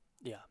 Yeah.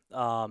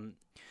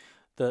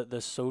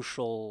 The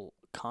social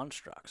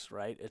constructs,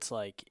 right? It's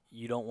like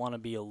you don't want to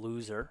be a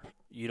loser.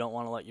 You don't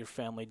want to let your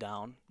family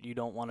down. You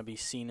don't want to be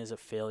seen as a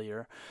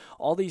failure.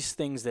 All these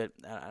things that,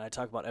 and I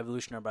talk about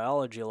evolutionary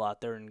biology a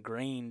lot, they're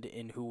ingrained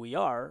in who we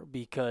are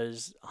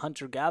because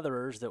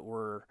hunter-gatherers that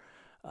were,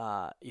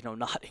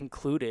 not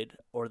included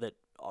or that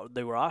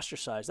they were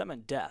ostracized, that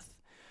meant death.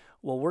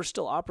 Well, we're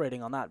still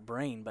operating on that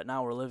brain, but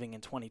now we're living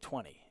in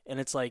 2020. And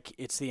it's like,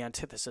 it's the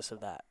antithesis of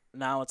that.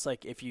 Now it's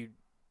like, if you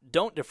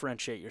don't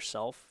differentiate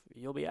yourself,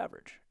 you'll be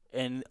average.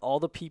 And all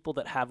the people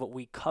that have what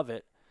we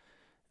covet,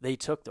 they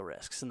took the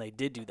risks and they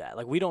did do that.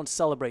 Like, we don't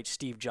celebrate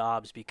Steve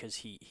Jobs because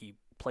he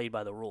played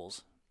by the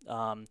rules.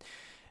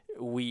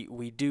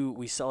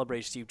 We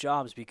celebrate Steve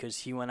Jobs because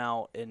he went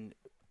out and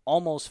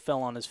almost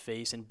fell on his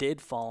face and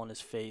did fall on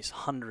his face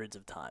hundreds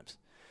of times.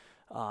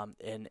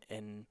 It's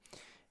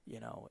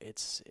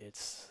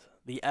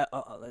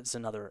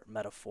another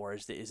metaphor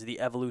is the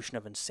evolution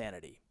of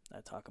insanity.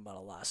 I talk about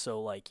a lot.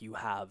 So like you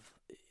have,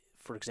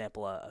 for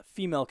example, a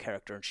female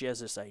character and she has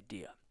this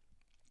idea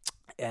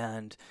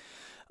and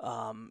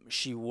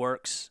she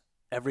works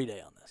every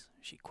day on this.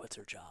 She quits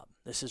her job.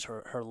 This is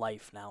her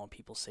life now, and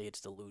people say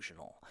it's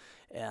delusional.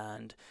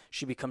 And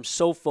she becomes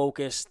so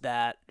focused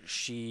that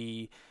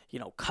she,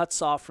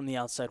 cuts off from the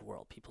outside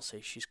world. People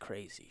say she's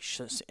crazy.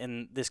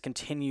 And this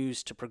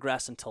continues to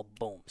progress until,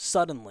 boom,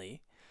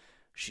 suddenly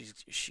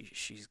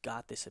she's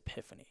got this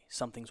epiphany.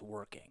 Something's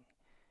working.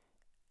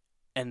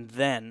 And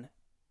then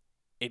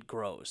it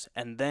grows.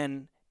 And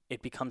then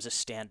it becomes a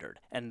standard.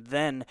 And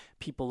then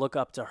people look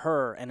up to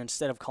her, and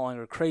instead of calling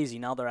her crazy,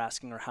 now they're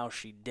asking her how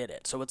she did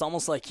it. So it's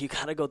almost like you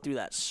got to go through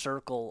that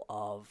circle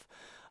of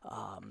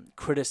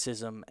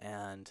criticism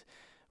and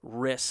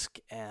risk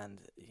and,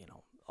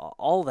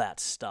 all that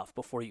stuff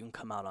before you can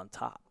come out on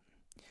top.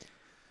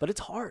 But it's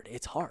hard.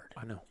 It's hard.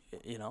 I know.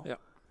 Yeah.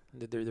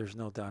 There's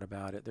no doubt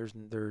about it.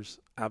 There's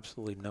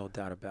absolutely no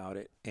doubt about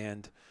it.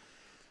 And,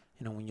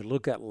 when you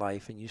look at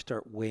life and you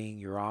start weighing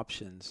your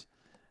options,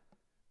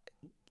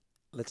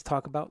 let's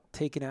talk about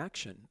taking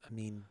action. I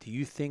mean, do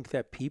you think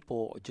that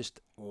people just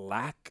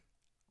lack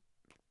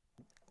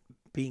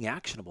being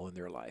actionable in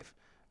their life?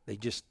 They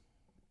just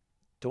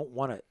don't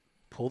want to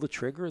pull the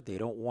trigger. They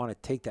don't want to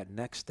take that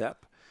next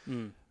step.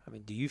 I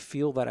mean, do you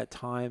feel that at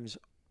times?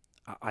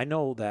 I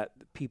know that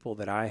the people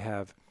that I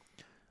have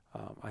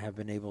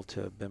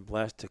been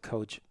blessed to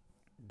coach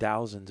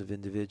thousands of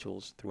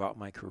individuals throughout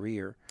my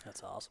career.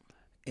 That's awesome.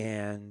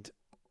 And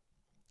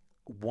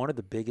one of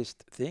the biggest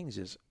things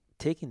is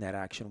taking that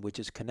action, which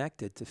is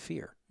connected to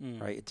fear,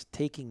 right? It's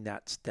taking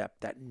that step,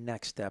 that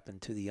next step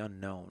into the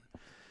unknown.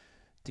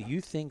 Do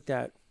you think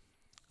that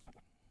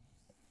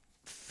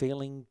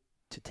failing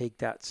to take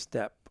that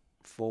step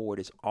forward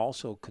is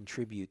also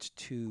contributes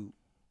to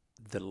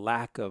the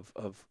lack of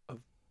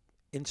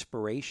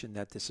inspiration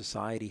that the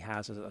society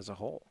has as a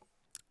whole?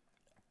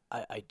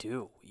 I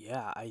do.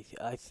 Yeah.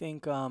 I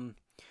think,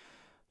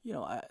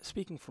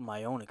 speaking from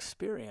my own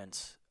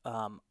experience,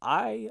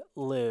 I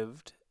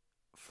lived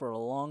for a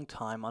long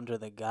time under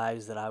the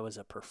guise that I was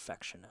a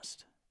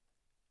perfectionist.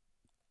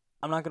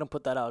 I'm not going to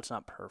put that out. It's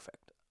not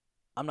perfect.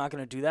 I'm not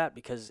going to do that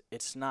because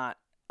it's not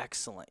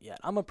excellent yet.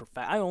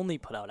 I only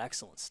put out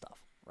excellent stuff,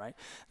 right?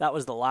 That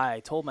was the lie I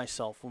told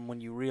myself when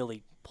you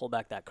really pull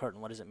back that curtain.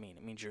 What does it mean?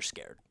 It means you're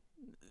scared.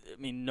 I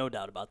mean, no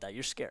doubt about that.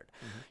 You're scared.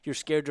 Mm-hmm. You're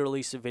scared to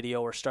release a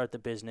video or start the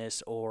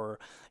business or,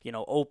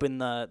 open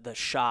the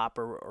shop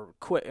or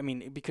quit. I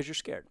mean, because you're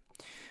scared.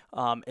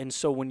 And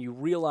so when you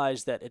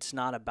realize that it's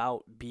not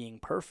about being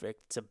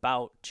perfect, it's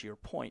about, to your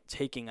point,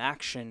 taking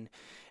action.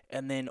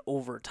 And then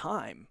over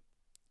time,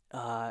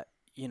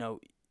 you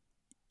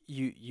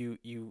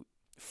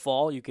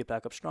fall, you get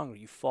back up stronger.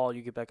 You fall,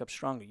 you get back up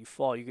stronger. You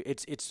fall.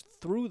 It's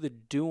through the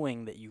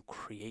doing that you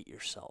create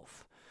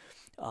yourself.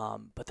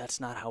 But that's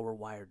not how we're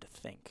wired to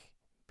think,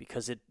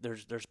 because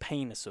there's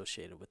pain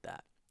associated with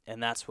that,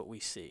 and that's what we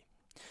see.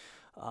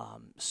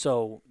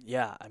 So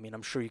yeah, I mean,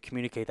 I'm sure you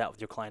communicate that with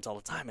your clients all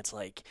the time. It's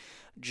like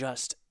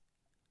it's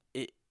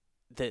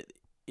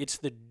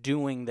the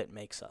doing that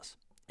makes us,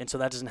 and so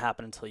that doesn't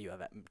happen until you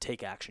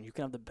take action. You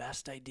can have the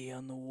best idea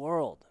in the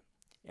world,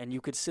 and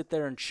you could sit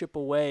there and chip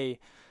away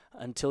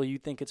until you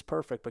think it's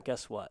perfect. But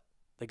guess what?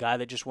 The guy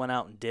that just went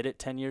out and did it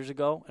 10 years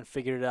ago and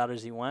figured it out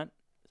as he went,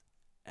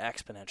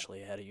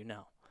 exponentially ahead of you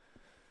now.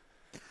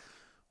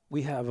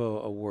 We have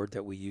a word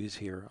that we use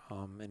here,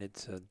 and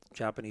it's a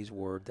Japanese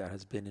word that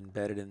has been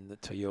embedded in the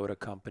Toyota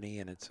company,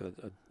 and it's a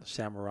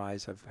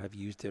samurais have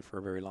used it for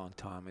a very long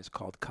time. It's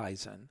called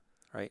Kaizen,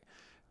 right?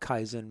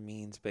 Kaizen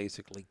means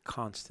basically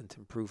constant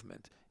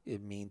improvement.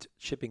 It means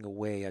chipping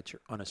away at your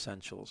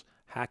unessentials,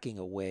 hacking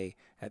away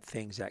at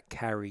things that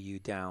carry you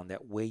down,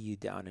 that weigh you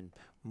down, and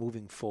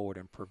moving forward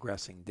and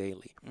progressing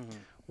daily. Mm-hmm.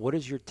 What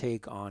is your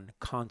take on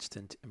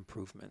constant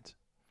improvement?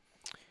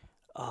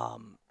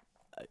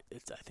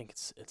 I think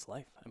it's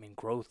life. I mean,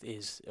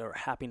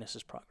 happiness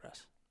is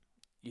progress,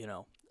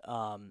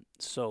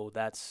 so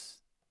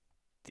that's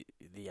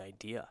the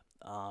idea.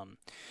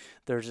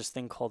 There's this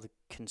thing called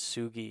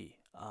kintsugi,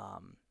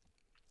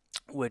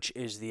 which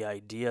is the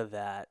idea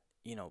that,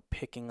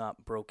 picking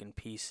up broken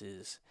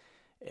pieces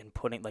and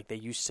putting, like, they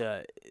used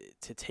to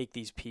take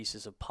these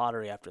pieces of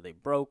pottery after they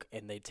broke,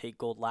 and they'd take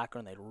gold lacquer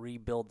and they'd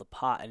rebuild the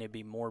pot, and it'd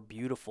be more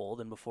beautiful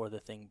than before the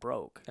thing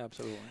broke.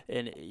 Absolutely.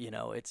 And,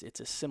 it's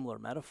a similar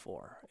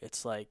metaphor.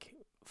 It's like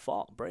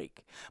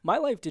break. My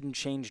life didn't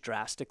change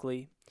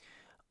drastically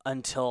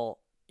until,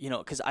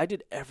 because I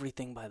did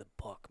everything by the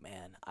book,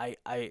 man.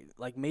 I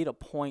made a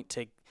point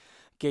to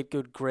get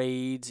good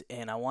grades,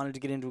 and I wanted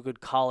to get into a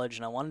good college,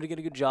 and I wanted to get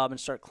a good job and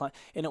start climbing.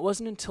 And it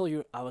wasn't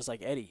until I was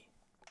like, Eddie,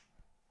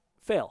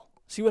 fail.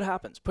 See what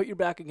happens. Put your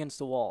back against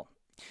the wall.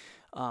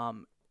 I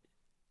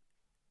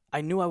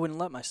knew I wouldn't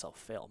let myself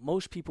fail.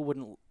 Most people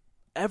wouldn't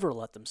ever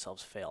let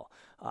themselves fail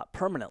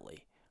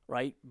permanently,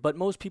 right? But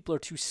most people are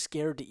too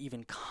scared to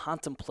even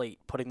contemplate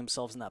putting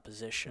themselves in that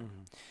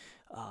position.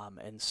 Mm-hmm.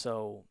 And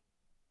so,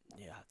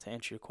 yeah, to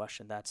answer your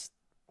question, that's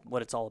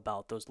what it's all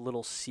about, those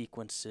little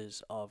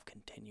sequences of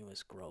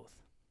continuous growth.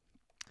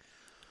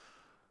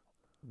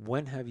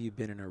 When have you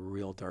been in a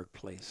real dark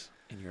place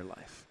in your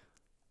life?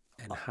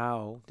 And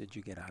how did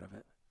you get out of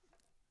it?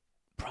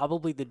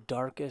 Probably the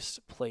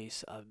darkest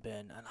place I've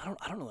been, and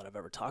I don't know that I've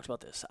ever talked about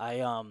this.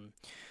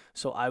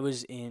 So I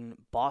was in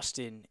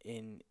Boston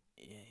when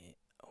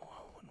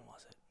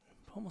was it?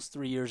 Almost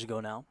 3 years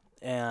ago now,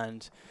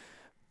 and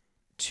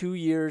 2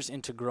 years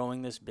into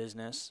growing this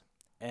business,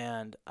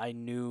 and I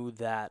knew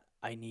that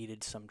I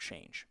needed some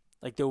change.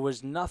 Like, there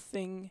was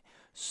nothing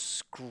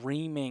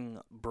screaming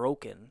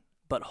broken,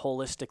 but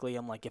holistically,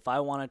 I'm like, if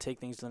I want to take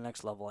things to the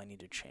next level, I need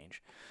to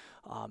change.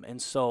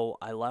 And so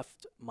I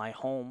left my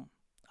home.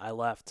 I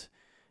left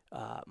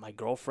my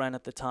girlfriend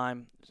at the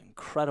time, an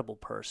incredible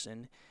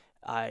person.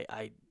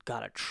 I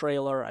got a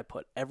trailer, I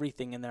put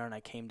everything in there, and I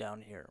came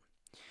down here.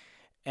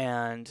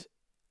 And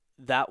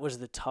that was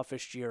the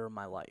toughest year of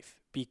my life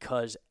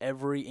because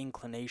every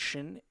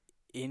inclination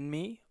in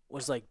me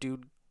was like,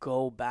 dude,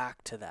 go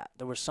back to that.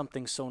 There was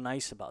something so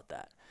nice about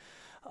that.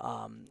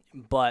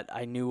 But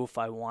I knew if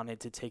I wanted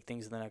to take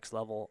things to the next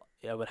level,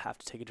 I would have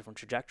to take a different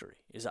trajectory.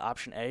 Is it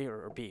option A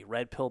or B?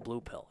 Red pill,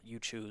 blue pill, you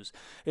choose.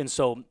 And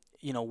so,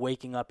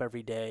 waking up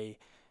every day,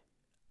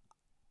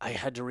 I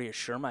had to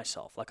reassure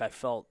myself. Like I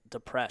felt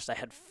depressed. I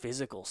had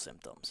physical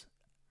symptoms.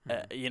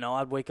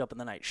 I'd wake up in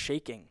the night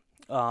shaking.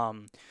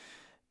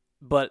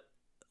 But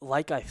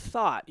like I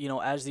thought,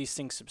 as these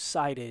things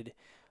subsided,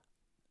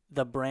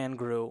 the brand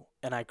grew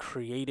and I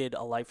created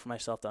a life for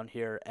myself down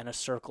here and a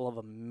circle of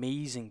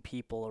amazing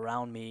people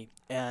around me.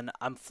 And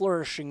I'm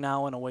flourishing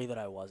now in a way that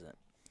I wasn't.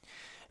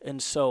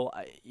 And so,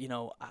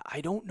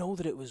 I don't know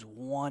that it was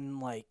one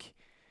like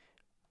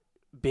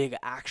big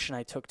action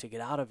I took to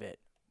get out of it,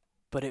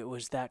 but it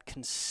was that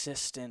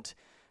consistent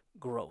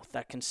growth,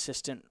 that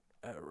consistent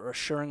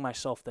assuring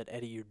myself that,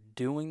 Eddie, you're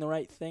doing the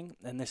right thing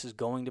and this is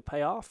going to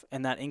pay off.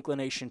 And that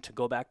inclination to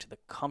go back to the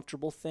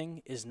comfortable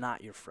thing is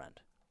not your friend.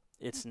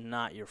 It's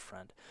not your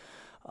friend.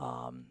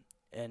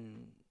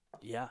 And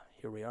yeah,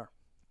 here we are.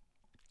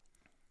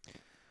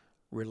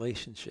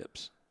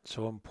 Relationships,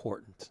 so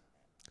important.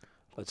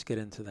 Let's get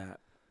into that.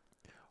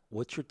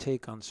 What's your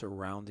take on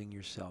surrounding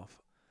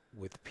yourself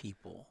with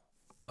people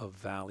of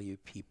value,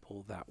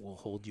 people that will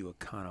hold you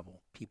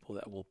accountable, people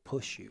that will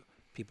push you,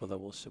 people that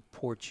will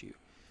support you?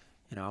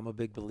 I'm a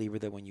big believer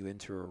that when you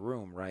enter a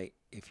room, right,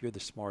 if you're the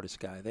smartest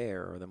guy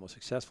there or the most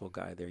successful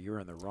guy there, you're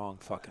in the wrong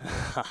fucking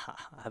room.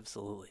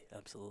 Absolutely.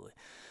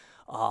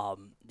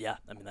 Yeah,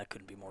 that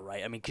couldn't be more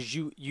right. Because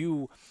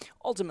you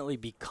ultimately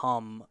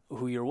become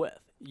who you're with.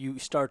 You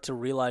start to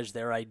realize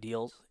their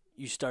ideals.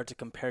 You start to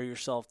compare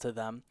yourself to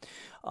them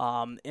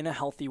in a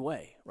healthy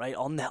way, right?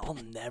 I'll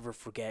never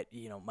forget,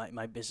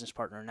 my business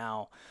partner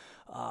now,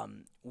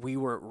 we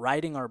were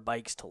riding our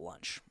bikes to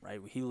lunch, right?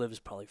 He lives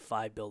probably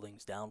 5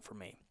 buildings down from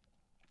me.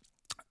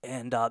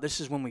 And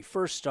this is when we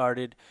first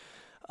started,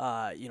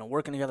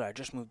 working together. I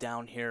just moved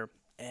down here,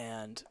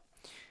 and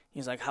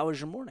he's like, "How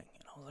was your morning?"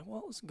 And I was like, "Well,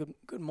 it was a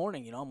good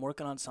morning. I'm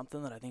working on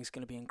something that I think is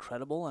going to be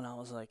incredible." And I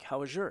was like, "How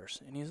was yours?"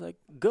 And he's like,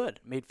 "Good.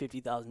 Made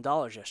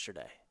 $50,000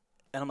 yesterday."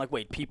 And I'm like,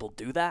 "Wait, people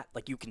do that?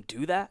 Like you can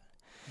do that?"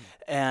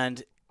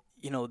 And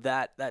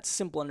that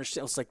simple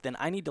understanding. It's like, then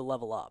I need to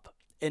level up.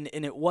 And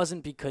it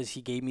wasn't because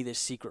he gave me this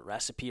secret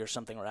recipe or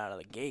something right out of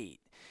the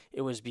gate.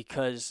 It was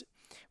because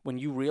when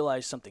you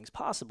realize something's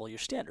possible, your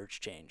standards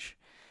change.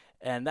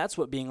 And that's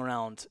what being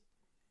around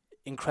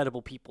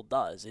incredible people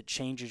does. It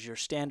changes your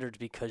standards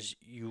because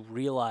you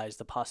realize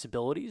the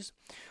possibilities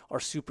are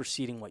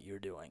superseding what you're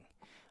doing.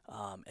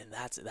 And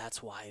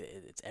that's why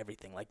it's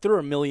everything. Like there are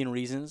a million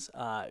reasons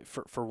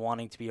for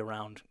wanting to be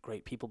around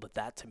great people, but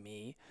that to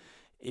me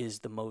is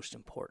the most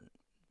important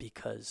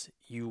because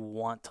you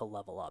want to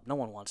level up. No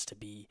one wants to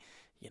be,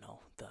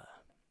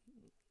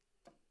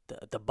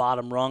 the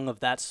bottom rung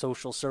of that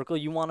social circle.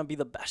 You want to be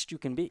the best you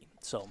can be.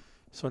 So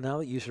now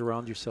that you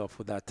surround yourself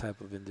with that type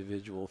of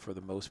individual for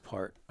the most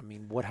part,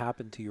 what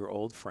happened to your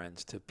old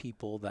friends, to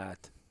people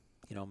that,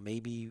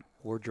 maybe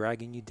were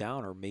dragging you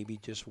down or maybe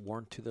just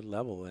weren't to the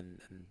level,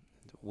 and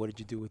what did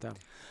you do with them?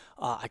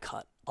 I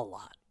cut a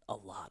lot.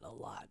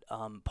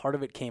 Part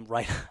of it came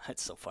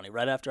it's so funny,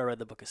 right after I read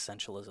the book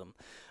Essentialism,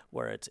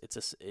 where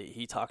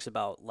he talks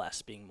about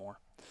less being more.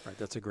 Right,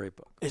 that's a great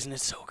book. Isn't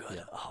it so good?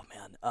 Yeah. Oh,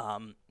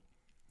 man.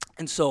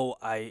 And so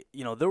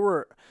there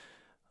were,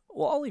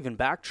 I'll even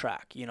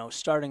backtrack,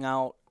 starting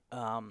out,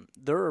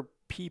 there are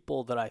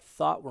people that I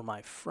thought were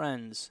my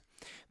friends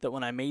that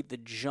when I made the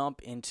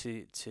jump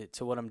into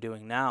what I'm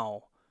doing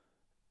now,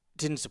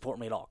 didn't support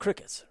me at all.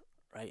 Crickets,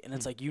 right? And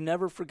it's like, you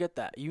never forget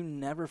that. You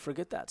never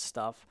forget that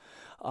stuff.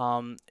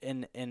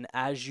 And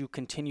as you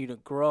continue to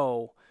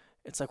grow,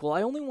 it's like, well,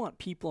 I only want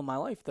people in my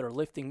life that are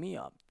lifting me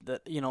up.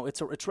 That,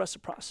 it's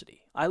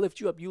reciprocity. I lift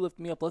you up, you lift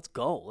me up. Let's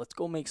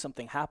go make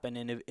something happen.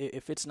 And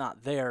if it's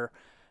not there,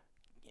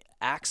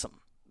 axe them.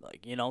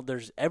 Like,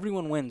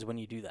 everyone wins when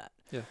you do that.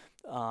 Yeah.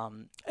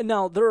 And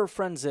now there are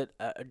friends that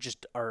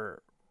just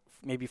are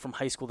maybe from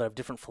high school that have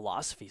different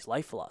philosophies,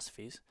 life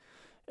philosophies,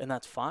 and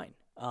that's fine.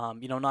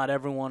 Not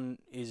everyone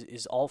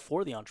is all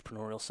for the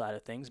entrepreneurial side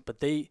of things, but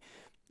they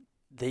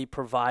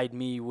provide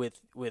me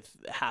with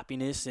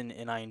happiness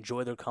and I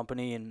enjoy their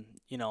company. And,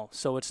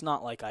 so it's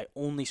not like I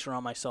only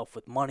surround myself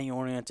with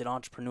money-oriented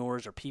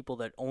entrepreneurs or people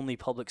that only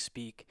public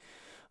speak.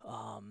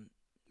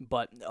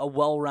 But a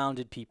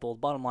well-rounded people.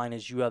 Bottom line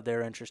is you have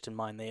their interest in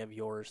mind, they have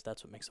yours.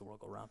 That's what makes the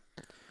world go round.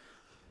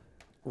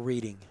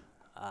 Reading.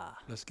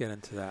 Let's get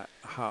into that.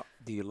 How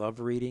do you love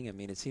reading?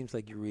 It seems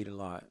like you read a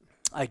lot.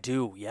 I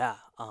do, yeah.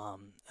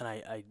 And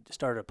I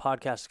started a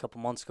podcast a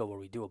couple months ago where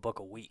we do a book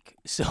a week.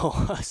 So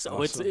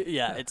awesome.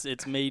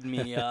 It's made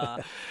me.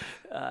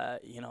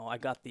 I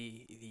got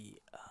the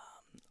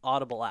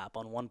Audible app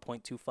on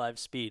 1.25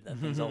 speed. That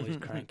thing's always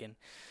cranking.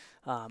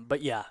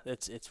 But yeah,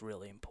 it's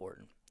really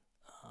important.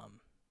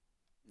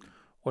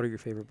 What are your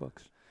favorite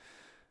books?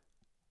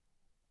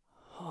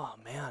 Oh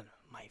man,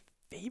 my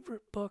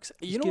favorite books.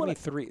 Just You know give what? me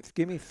three.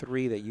 Give me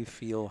three that you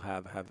feel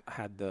have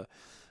had the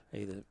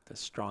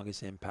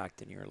strongest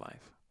impact in your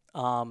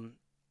life.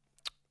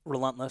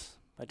 Relentless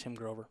by Tim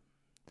Grover,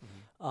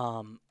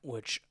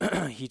 which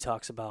he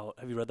talks about.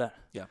 Have you read that?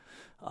 Yeah.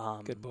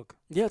 Good book.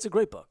 Yeah, it's a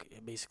great book.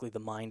 Basically, the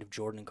mind of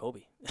Jordan and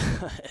Kobe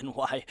and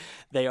why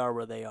they are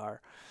where they are.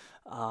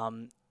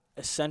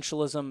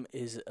 Essentialism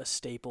is a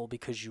staple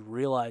because you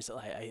realize,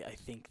 I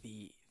think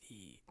the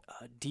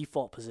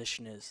default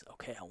position is,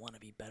 okay, I want to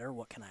be better.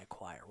 What can I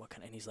acquire?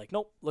 And he's like,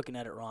 nope, looking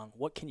at it wrong.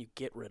 What can you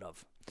get rid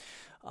of?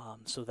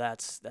 So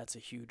that's a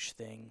huge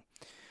thing.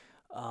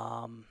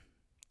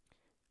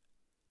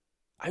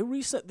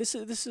 This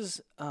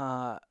is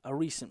a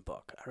recent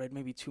book I read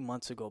maybe 2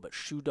 months ago, but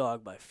Shoe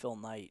Dog by Phil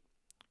Knight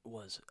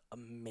was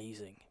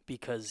amazing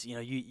because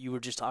you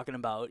were just talking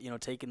about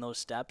taking those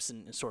steps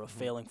and sort of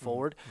failing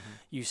forward.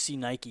 You see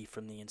Nike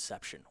from the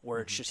inception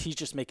where it's just he's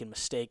just making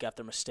mistake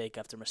after mistake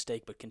after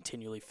mistake, but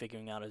continually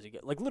figuring out as he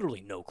get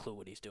literally no clue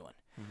what he's doing,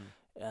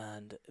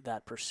 and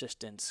that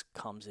persistence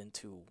comes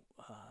into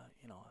a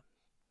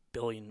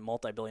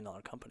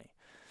multi-billion-dollar company.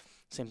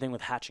 Same thing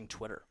with hatching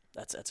Twitter.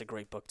 That's a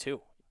great book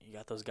too. You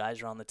got those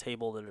guys around the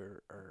table that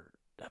are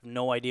have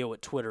no idea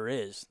what Twitter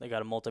is. They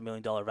got a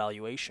multi-million-dollar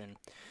valuation.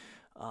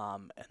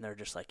 And they're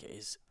just like,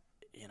 is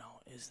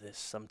this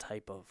some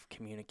type of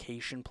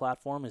communication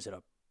platform? Is it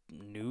a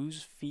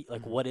news feed?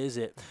 Like, what is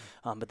it?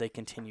 But they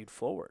continued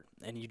forward.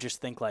 And you just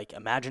think, like,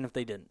 imagine if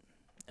they didn't.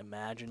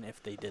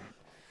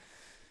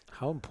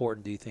 How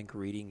important do you think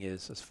reading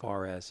is as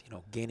far as,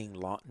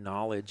 gaining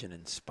knowledge and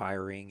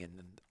inspiring?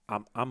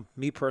 And I'm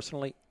me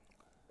personally,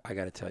 I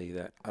got to tell you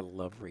that I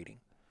love reading.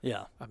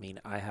 Yeah. I mean,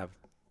 I have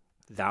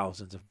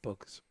thousands of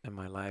books in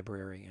my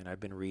library, and I've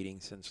been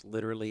reading since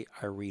literally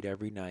I read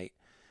every night.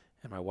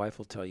 And my wife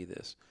will tell you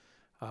this,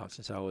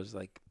 since I was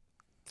like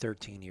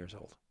 13 years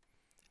old.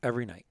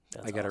 Every night.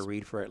 I got to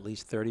read for at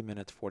least 30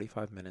 minutes,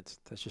 45 minutes.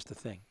 That's just the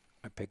thing.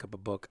 I pick up a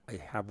book. I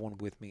have one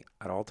with me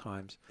at all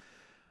times.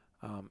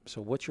 So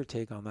what's your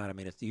take on that? I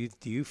mean,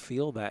 do you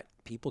feel that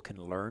people can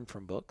learn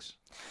from books?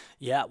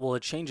 Yeah, well,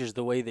 it changes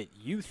the way that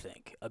you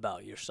think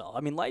about yourself. I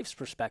mean, life's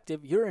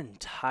perspective, your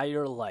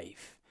entire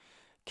life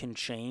can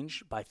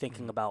change by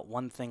thinking about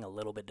one thing a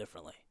little bit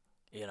differently,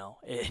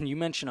 And you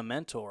mentioned a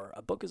mentor.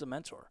 A book is a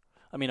mentor.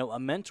 I mean, a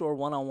mentor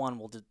one-on-one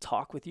will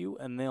talk with you,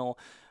 and they'll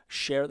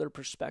share their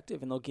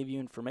perspective, and they'll give you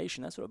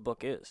information. That's what a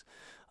book is.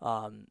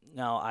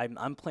 Now,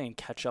 I'm playing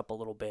catch up a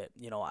little bit.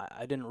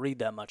 I didn't read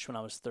that much when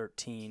I was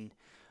 13.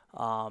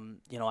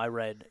 I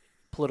read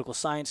political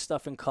science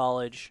stuff in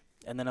college,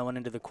 and then I went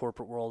into the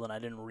corporate world, and I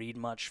didn't read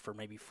much for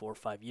maybe 4 or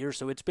 5 years.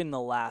 So it's been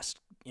the last,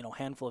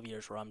 handful of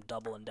years where I'm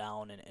doubling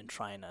down and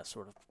trying to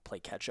sort of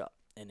play catch up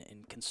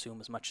and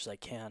consume as much as I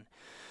can.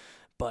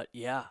 But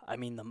yeah, I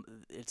mean,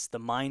 it's the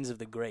minds of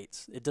the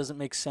greats. It doesn't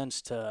make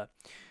sense to,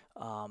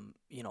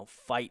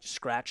 fight,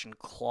 scratch, and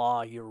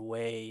claw your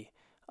way,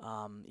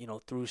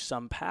 through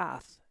some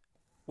path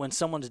when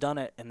someone's done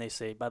it and they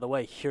say, by the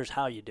way, here's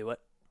how you do it.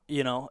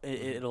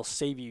 It'll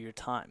save you your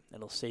time.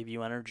 It'll save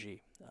you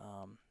energy,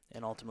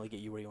 and ultimately get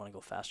you where you want to go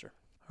faster.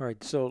 All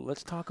right, so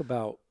let's talk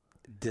about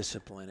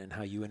discipline and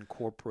how you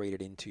incorporate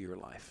it into your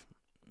life.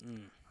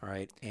 All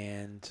right,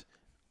 and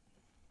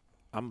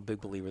I'm a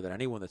big believer that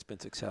anyone that's been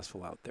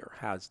successful out there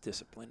has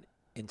discipline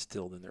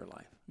instilled in their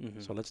life.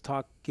 So let's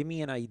talk. Give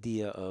me an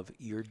idea of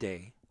your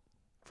day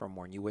from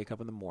when you wake up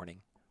in the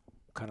morning,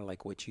 kind of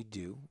like what you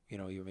do,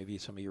 maybe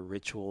some of your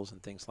rituals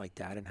and things like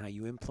that, and how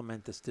you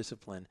implement this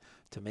discipline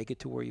to make it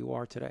to where you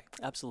are today.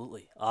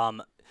 Absolutely.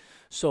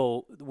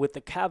 So with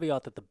the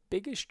caveat that the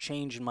biggest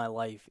change in my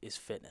life is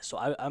fitness. So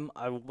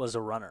I was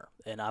a runner,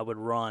 and I would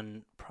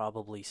run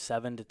probably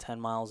 7 to 10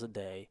 miles a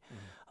day,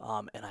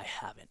 and I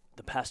haven't.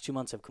 The past 2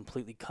 months I've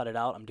completely cut it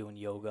out. I'm doing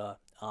yoga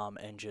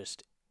and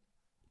just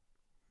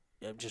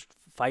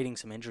fighting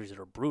some injuries that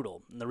are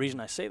brutal. And the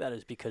reason I say that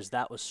is because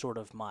that was sort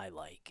of my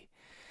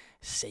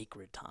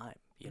sacred time,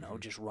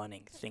 just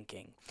running,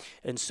 thinking.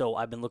 And so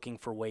I've been looking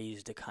for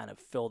ways to kind of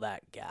fill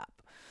that gap.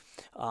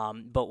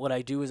 But what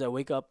I do is I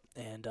wake up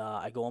and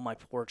I go on my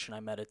porch and I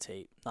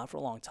meditate, not for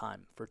a long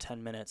time, for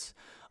 10 minutes.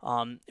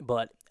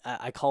 But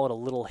I call it a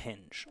little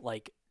hinge,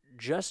 like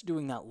just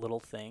doing that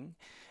little thing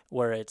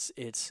where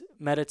it's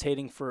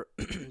meditating for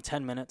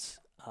 10 minutes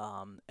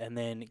and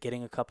then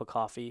getting a cup of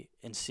coffee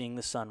and seeing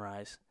the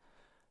sunrise.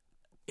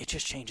 It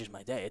just changes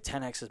my day. It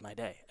 10x's my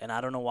day, and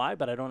I don't know why,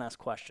 but I don't ask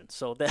questions.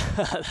 So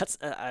that's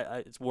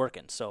it's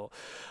working. So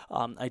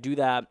I do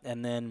that,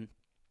 and then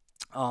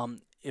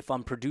if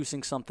I'm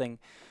producing something,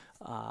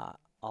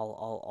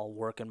 I'll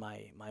work in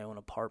my own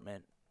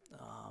apartment,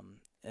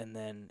 and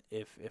then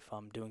if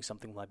I'm doing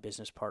something with my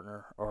business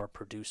partner or a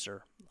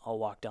producer, I'll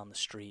walk down the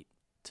street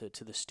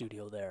to the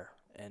studio there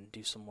and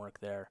do some work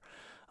there.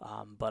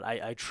 But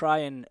I try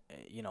and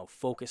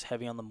focus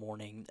heavy on the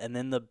morning, and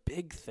then the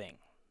big thing.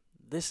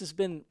 This has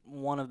been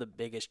one of the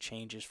biggest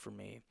changes for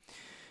me.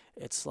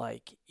 It's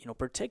like,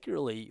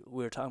 particularly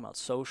we were talking about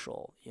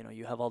social,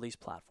 you have all these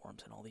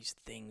platforms and all these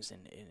things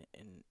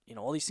and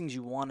all these things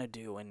you want to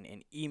do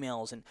and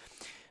emails. And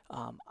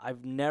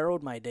I've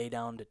narrowed my day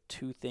down to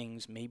 2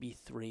 things, maybe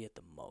 3 at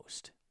the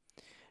most.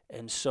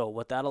 And so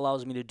what that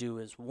allows me to do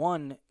is,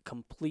 1,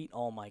 complete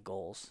all my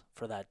goals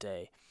for that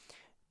day.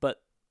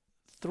 But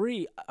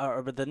 3,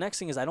 but the next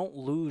thing is I don't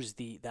lose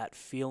that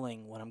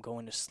feeling when I'm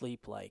going to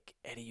sleep like,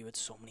 Eddie, you had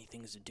so many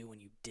things to do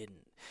and you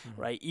didn't,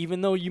 right?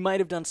 Even though you might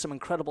have done some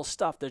incredible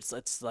stuff,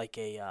 that's like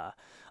a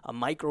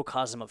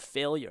microcosm of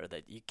failure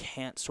that you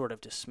can't sort of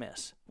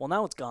dismiss. Well,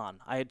 now it's gone.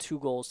 I had 2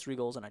 goals, 3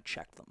 goals, and I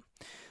checked them.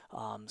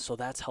 So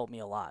that's helped me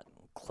a lot.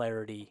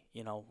 Clarity,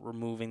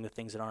 removing the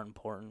things that aren't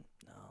important.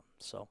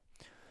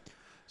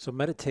 So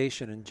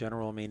meditation in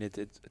general, I mean, it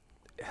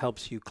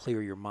helps you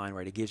clear your mind,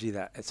 right? It gives you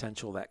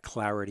that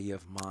clarity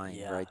of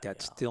mind, right?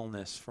 That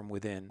stillness from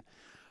within.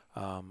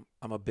 I'm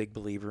a big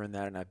believer in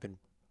that, and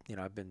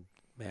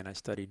I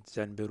studied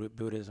Zen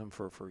Buddhism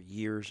for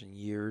years and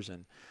years,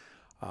 and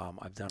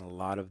I've done a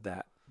lot of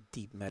that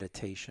deep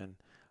meditation,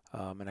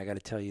 and I got to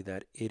tell you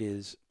that it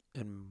is,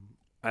 and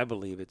I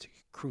believe it's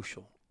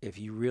crucial if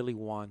you really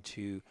want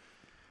to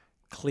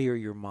clear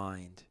your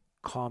mind,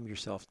 calm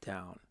yourself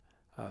down,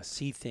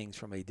 see things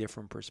from a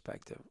different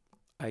perspective.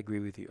 I agree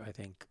with you. I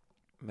think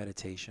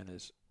meditation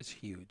is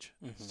huge.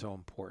 It's so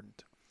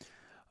important.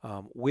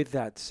 With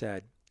that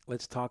said,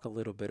 let's talk a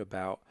little bit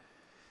about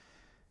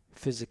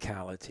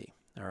physicality.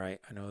 All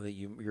right. I know that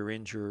you're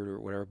injured or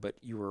whatever, but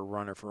you were a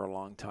runner for a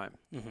long time.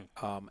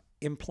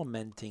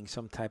 Implementing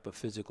some type of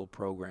physical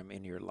program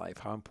in your life,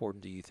 how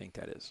important do you think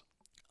that is?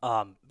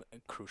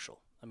 Crucial.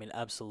 I mean,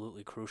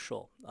 absolutely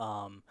crucial.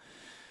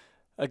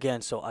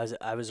 Again, so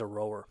I was a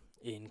rower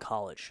in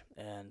college,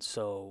 and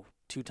so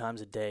 2 times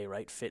a day,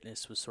 right?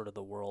 Fitness was sort of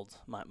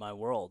my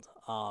world.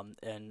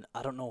 And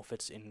I don't know if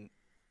it's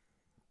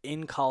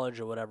in college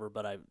or whatever,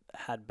 but I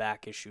had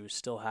back issues,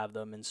 still have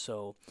them, and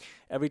so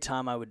every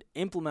time I would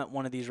implement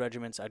one of these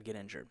regimens, I'd get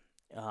injured.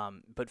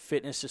 But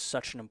fitness is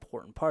such an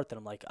important part that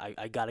I'm like,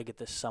 I got to get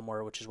this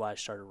somewhere, which is why I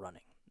started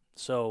running.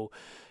 So,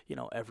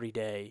 every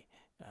day,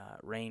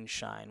 rain,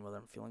 shine, whether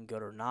I'm feeling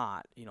good or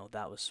not,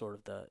 that was sort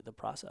of the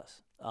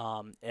process.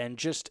 And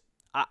just,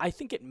 I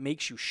think it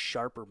makes you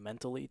sharper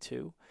mentally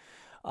too.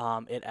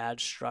 It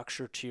adds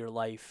structure to your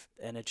life,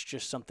 and it's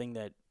just something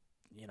that,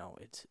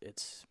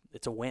 it's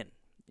a win.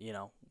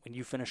 When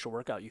you finish a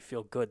workout, you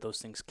feel good. Those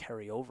things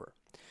carry over.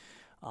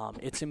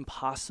 It's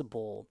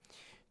impossible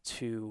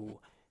to,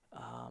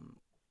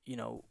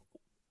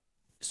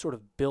 sort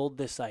of build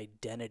this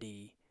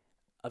identity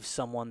of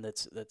someone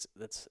that's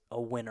a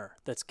winner,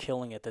 that's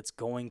killing it, that's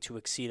going to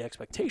exceed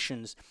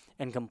expectations,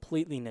 and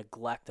completely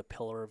neglect a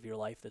pillar of your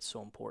life that's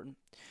so important.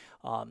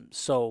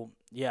 So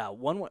yeah,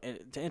 one way,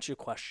 to answer your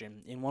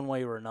question, in one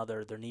way or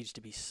another, there needs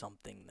to be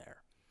something there.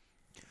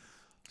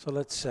 So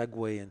let's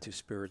segue into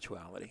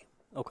spirituality.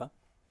 Okay.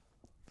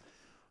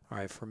 All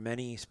right. For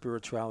many,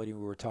 spirituality,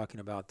 we were talking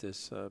about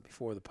this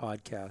before the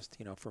podcast,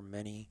 for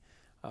many,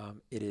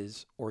 it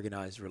is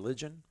organized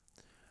religion.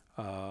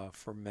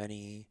 For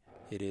many,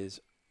 it is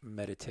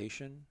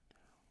meditation,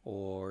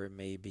 or it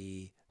may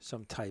be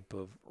some type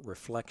of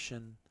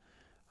reflection,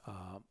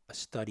 a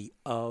study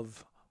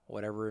of,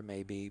 whatever it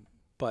may be.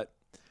 But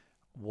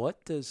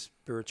what does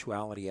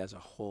spirituality as a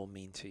whole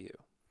mean to you?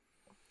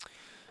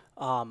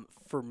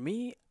 For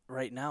me,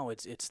 right now,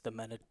 it's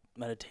the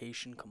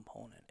meditation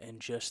component,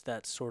 and just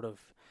that sort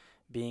of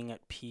being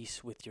at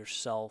peace with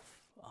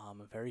yourself.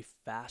 A very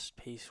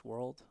fast-paced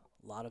world,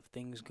 a lot of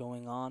things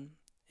going on.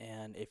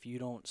 And if you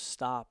don't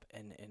stop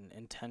and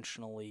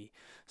intentionally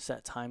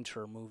set time to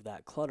remove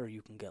that clutter,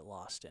 you can get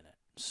lost in it.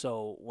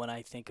 So when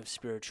I think of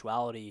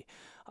spirituality,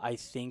 I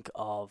think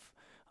of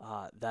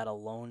that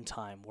alone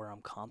time where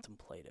I'm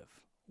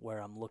contemplative, where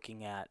I'm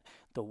looking at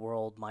the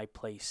world, my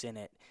place in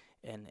it,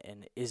 and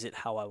is it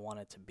how I want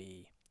it to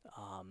be?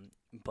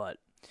 But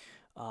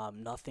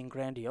nothing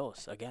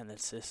grandiose. Again,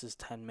 this is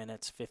 10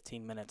 minutes,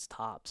 15 minutes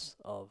tops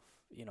of,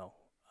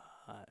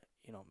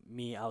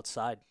 me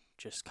outside,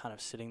 just kind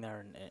of sitting there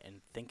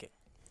and thinking.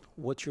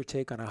 What's your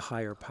take on a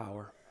higher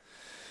power?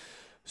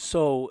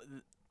 So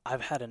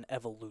I've had an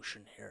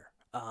evolution here.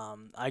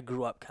 I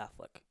grew up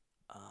Catholic,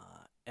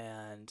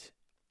 and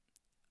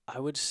I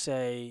would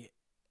say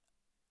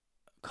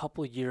a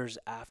couple years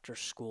after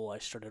school, I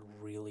started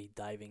really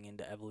diving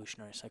into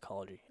evolutionary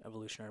psychology,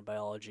 evolutionary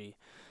biology,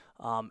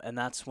 and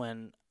that's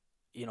when,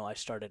 I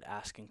started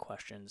asking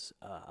questions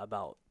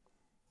about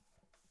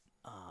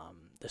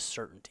the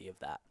certainty of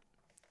that,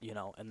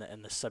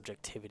 and the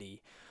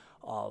subjectivity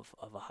of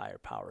a higher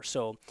power.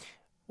 So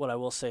what I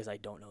will say is I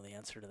don't know the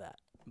answer to that,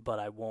 but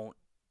I won't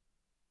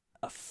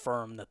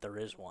affirm that there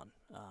is one,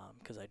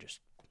 because I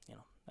just,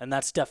 and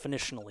that's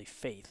definitionally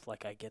faith.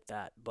 Like, I get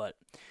that, but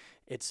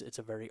it's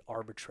a very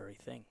arbitrary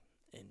thing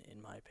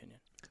in my opinion.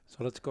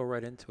 So let's go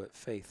right into it.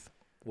 Faith.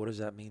 What does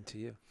that mean to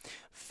you?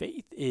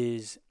 Faith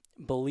is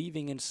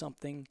believing in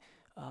something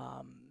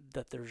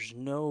that there's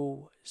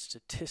no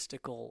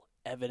statistical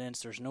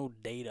evidence, there's no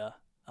data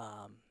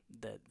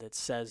that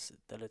says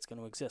that it's going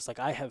to exist. Like,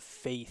 I have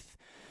faith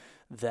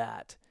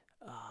that,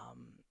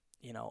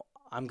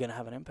 I'm going to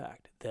have an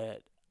impact,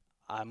 that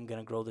I'm going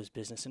to grow this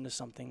business into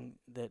something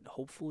that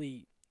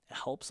hopefully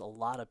helps a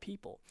lot of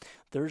people.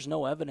 There's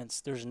no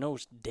evidence, there's no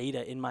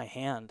data in my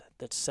hand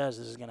that says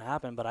this is going to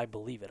happen, but I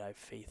believe it. I have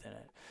faith in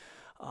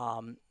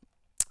it.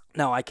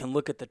 Now I can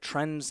look at the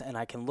trends and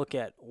I can look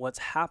at what's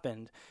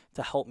happened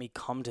to help me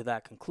come to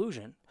that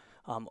conclusion,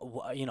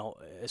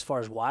 as far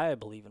as why I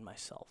believe in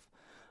myself.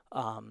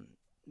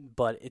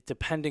 But it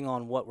depending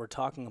on what we're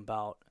talking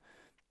about,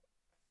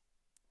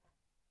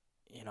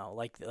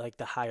 like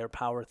the higher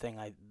power thing,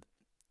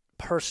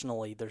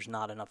 personally, there's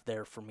not enough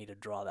there for me to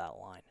draw that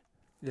line.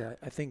 Yeah,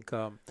 I think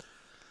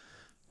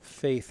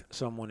faith,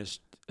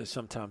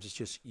 sometimes it's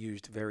just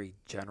used very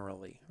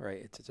generally,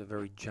 right? It's a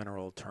very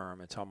general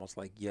term. It's almost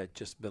like,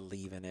 just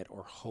believe in it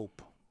or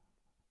hope,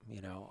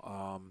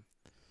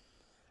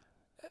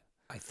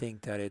 I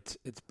think that it's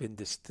been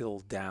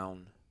distilled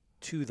down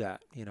to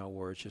that,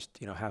 where it's just,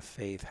 have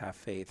faith, have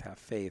faith, have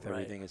faith. Right.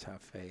 Everything is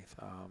have faith.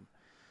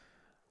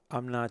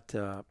 I'm not,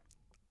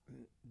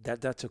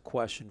 that's a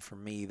question for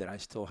me that I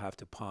still have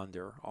to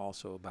ponder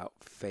also about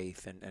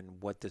faith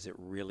and what does it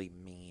really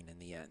mean in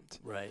the end.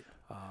 Right.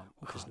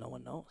 Because no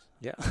one knows.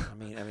 Yeah. I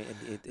mean,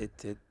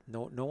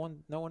 no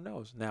one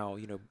knows. Now,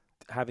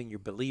 having your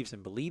beliefs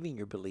and believing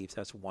your beliefs,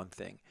 that's one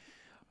thing.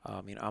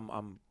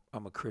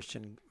 I'm a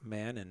Christian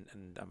man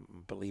and I'm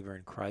a believer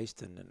in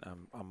Christ and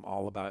I'm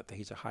all about that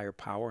he's a higher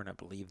power and I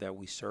believe that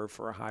we serve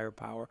for a higher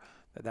power.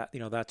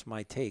 That's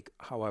my take.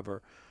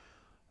 However,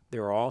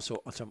 there are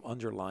also some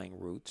underlying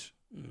roots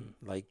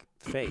like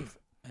faith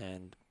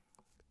and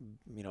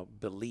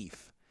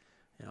belief.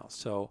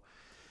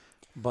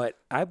 But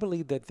I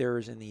believe that there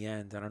is, in the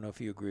end, I don't know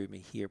if you agree with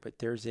me here, but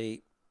there's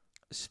a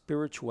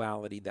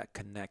spirituality that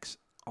connects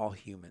all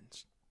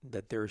humans,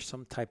 that there is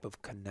some type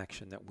of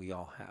connection that we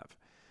all have.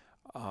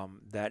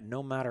 That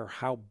no matter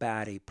how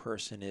bad a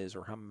person is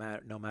or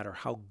no matter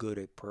how good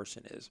a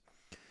person is,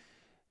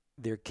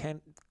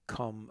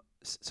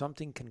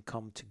 something can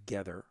come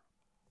together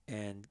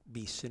and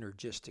be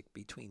synergistic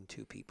between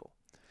two people.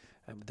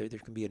 There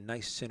can be a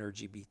nice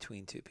synergy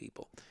between two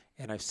people.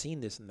 And I've seen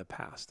this in the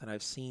past, and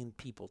I've seen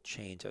people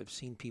change. I've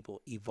seen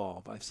people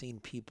evolve. I've seen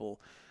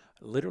people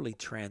literally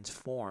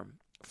transform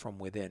from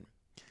within.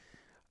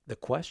 The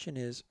question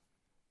is,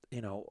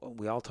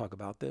 we all talk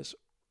about this,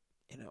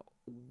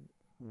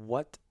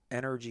 what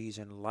energies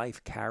in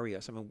life carry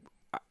us? I mean,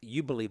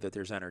 you believe that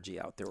there's energy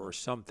out there or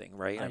something,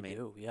 right? I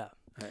do, yeah.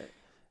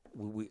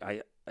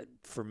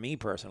 For me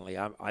personally,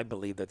 I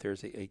believe that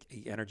there's a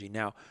energy.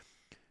 Now,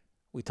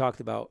 we talked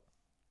about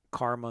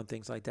karma and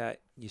things like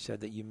that. You said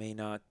that you may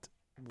not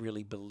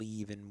really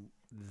believe in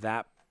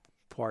that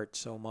part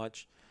so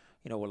much.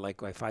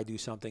 Like if I do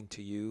something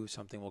to you,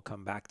 something will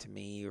come back to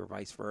me or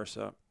vice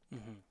versa.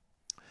 Mm-hmm.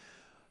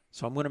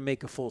 So I'm going to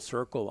make a full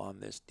circle on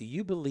this. Do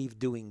you believe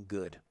doing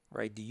good,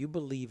 right? Do you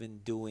believe in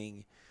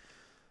doing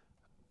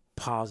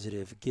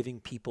positive, giving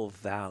people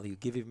value,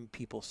 giving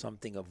people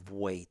something of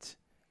weight?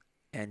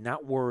 And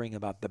not worrying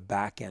about the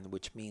back end,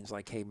 which means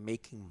like, hey,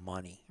 making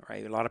money,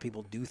 right? A lot of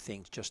people do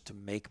things just to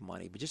make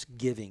money, but just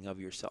giving of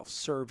yourself,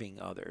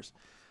 serving others.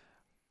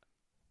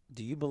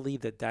 Do you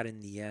believe that in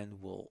the end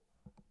will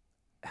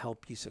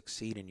help you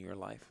succeed in your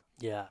life?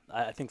 Yeah,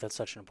 I think that's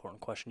such an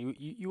important question.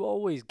 You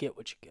always get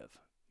what you give,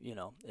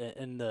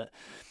 and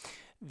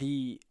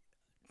the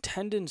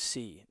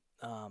tendency,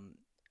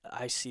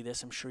 I see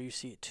this, I'm sure you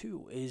see it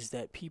too, is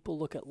that people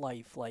look at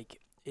life like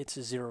it's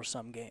a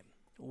zero-sum game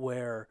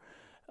where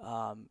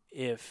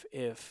if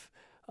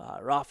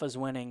Rafa's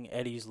winning,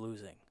 Eddie's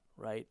losing,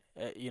 right?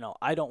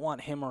 I don't want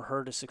him or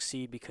her to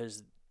succeed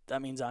because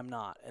that means I'm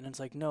not. And it's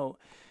like, no,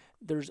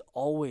 there's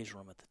always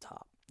room at the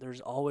top. There's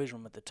always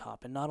room at the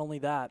top. And not only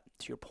that,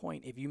 to your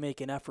point, if you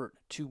make an effort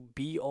to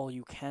be all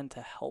you can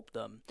to help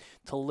them,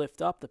 to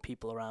lift up the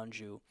people around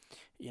you,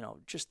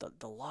 just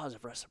the laws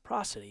of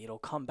reciprocity, it'll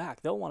come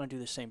back. They'll want to do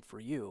the same for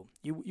you.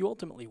 You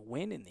ultimately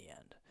win in the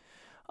end.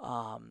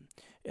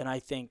 And I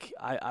think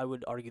I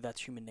would argue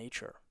that's human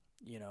nature,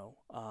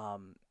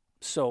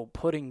 so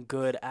putting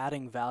good,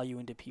 adding value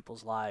into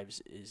people's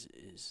lives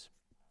is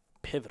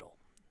pivotal.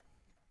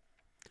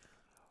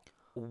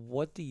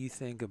 What do you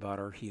think about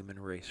our human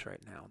race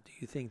right now? Do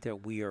you think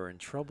that we are in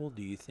trouble?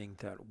 Do you think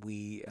that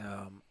we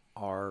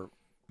are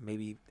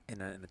maybe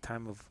in a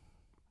time of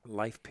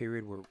life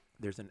period where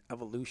there's an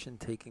evolution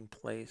taking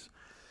place?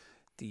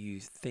 Do you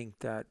think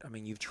that,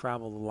 you've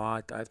traveled a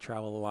lot, I've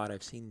traveled a lot,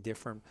 I've seen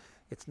different,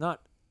 it's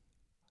not,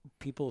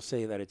 people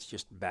say that it's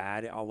just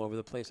bad all over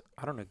the place.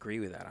 I don't agree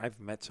with that. I've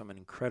met some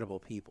incredible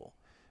people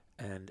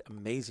and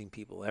amazing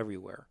people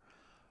everywhere.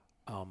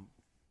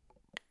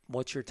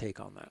 What's your take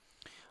on that?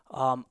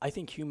 I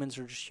think humans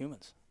are just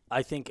humans.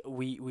 I think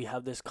we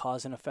have this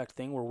cause and effect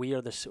thing where we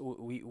are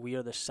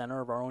the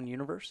center of our own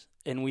universe,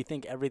 and we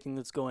think everything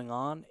that's going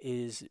on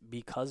is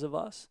because of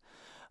us.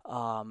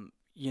 In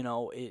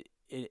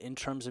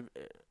terms of,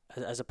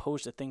 as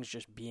opposed to things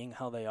just being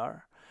how they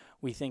are,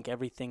 we think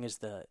everything is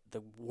the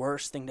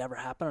worst thing to ever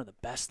happen or the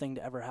best thing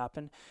to ever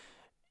happen.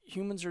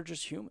 Humans are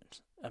just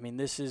humans.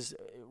 This is,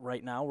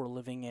 right now we're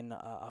living in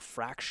a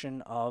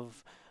fraction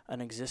of an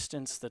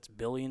existence that's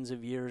billions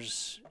of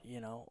years,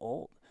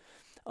 old.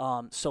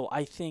 So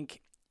I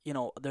think you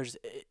know,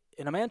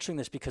 and I'm answering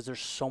this because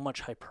there's so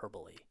much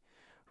hyperbole,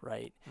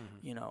 right?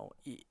 Mm-hmm. You know,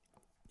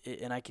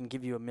 and I can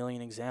give you a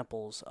million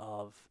examples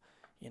of,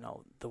 you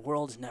know, the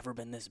world's never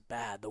been this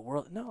bad.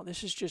 No,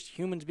 this is just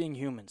humans being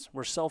humans.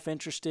 We're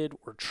self-interested,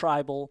 we're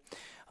tribal,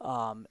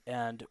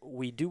 and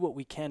we do what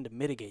we can to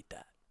mitigate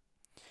that.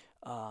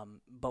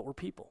 But we're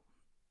people.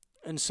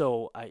 And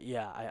so,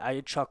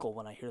 I chuckle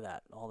when I hear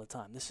that all the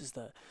time. This is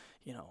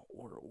you know,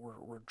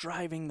 we're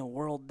driving the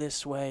world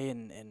this way,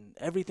 and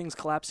everything's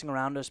collapsing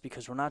around us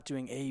because we're not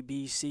doing A,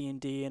 B, C, and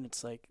D. And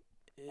it's like,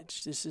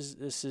 this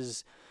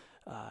is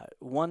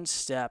one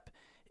step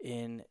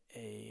in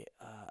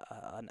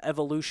an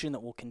evolution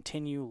that will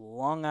continue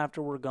long after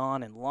we're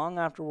gone, and long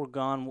after we're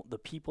gone, the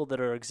people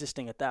that are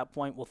existing at that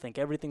point will think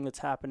everything that's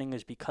happening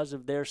is because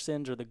of their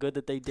sins or the good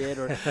that they did,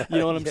 or you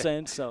know what I'm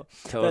saying? So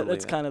totally,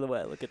 that's kind of the way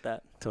I look at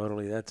that.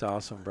 Totally. That's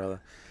awesome, brother.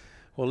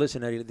 Well,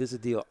 listen, Eddie, this is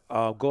a deal.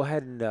 Go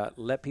ahead and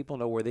let people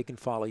know where they can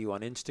follow you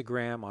on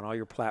Instagram, on all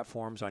your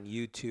platforms, on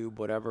YouTube,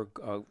 whatever.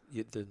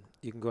 You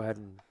can go ahead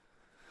and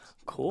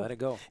cool. Let it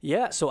go.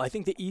 Yeah, so I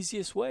think the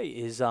easiest way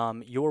is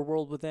Your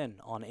World Within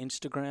on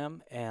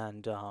Instagram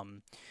and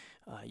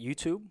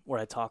YouTube, where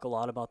I talk a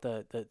lot about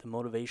the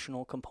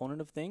motivational component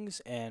of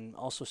things, and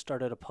also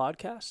started a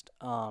podcast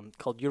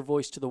called Your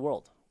Voice to the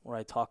World, where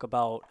I talk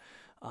about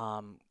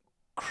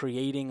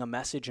creating a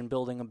message and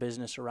building a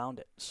business around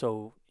it.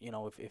 So, you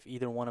know, if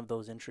either one of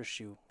those interests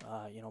you,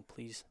 you know,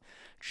 please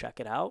check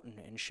it out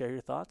and share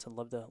your thoughts. I'd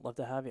love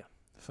to have you.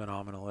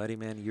 Phenomenal. Eddie,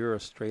 man, you're a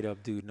straight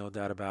up dude, no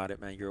doubt about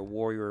it, man. You're a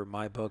warrior in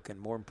my book, and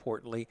more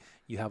importantly,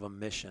 you have a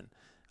mission.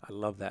 I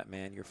love that,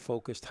 man. You're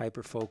focused,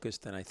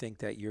 hyper-focused, and I think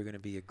that you're going to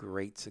be a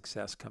great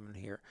success coming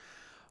here.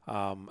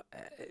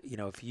 You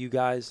know, if you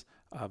guys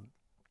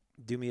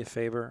do me a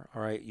favor,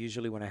 all right,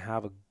 usually when I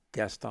have a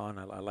guest on,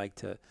 I like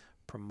to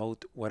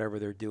promote whatever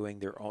they're doing.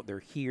 They're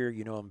here.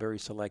 You know, I'm very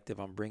selective.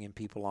 I'm bringing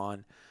people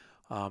on.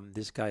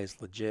 This guy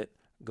is legit.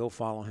 Go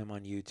follow him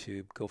on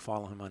YouTube. Go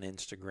follow him on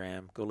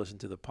Instagram. Go listen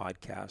to the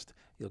podcast.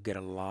 You'll get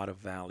a lot of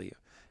value.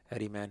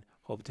 Eddie, man,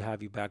 hope to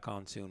have you back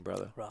on soon,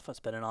 brother. Rafa, it's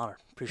been an honor.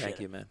 Appreciate it.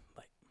 Thank you, man.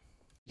 Bye.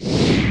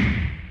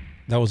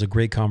 That was a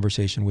great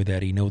conversation with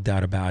Eddie, no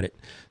doubt about it.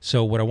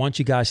 So what I want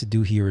you guys to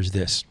do here is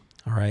this,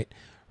 all right?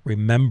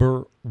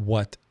 Remember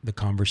what the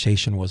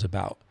conversation was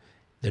about.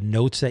 The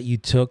notes that you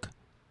took,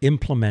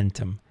 implement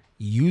them,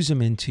 use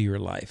them into your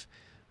life.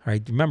 All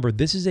right. Remember,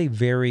 this is a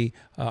very,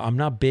 I'm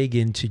not big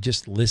into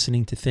just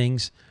listening to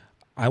things.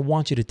 I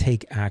want you to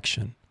take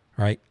action.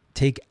 All right.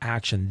 Take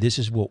action. This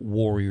is what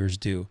warriors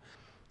do.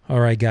 All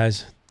right,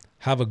 guys.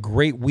 Have a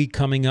great week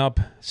coming up.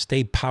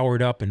 Stay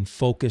powered up and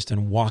focused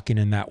and walking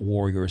in that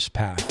warrior's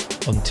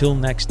path. Until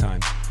next time,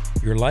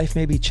 your life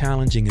may be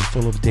challenging and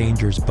full of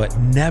dangers, but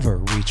never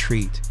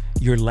retreat.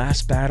 Your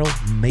last battle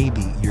may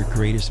be your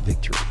greatest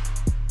victory.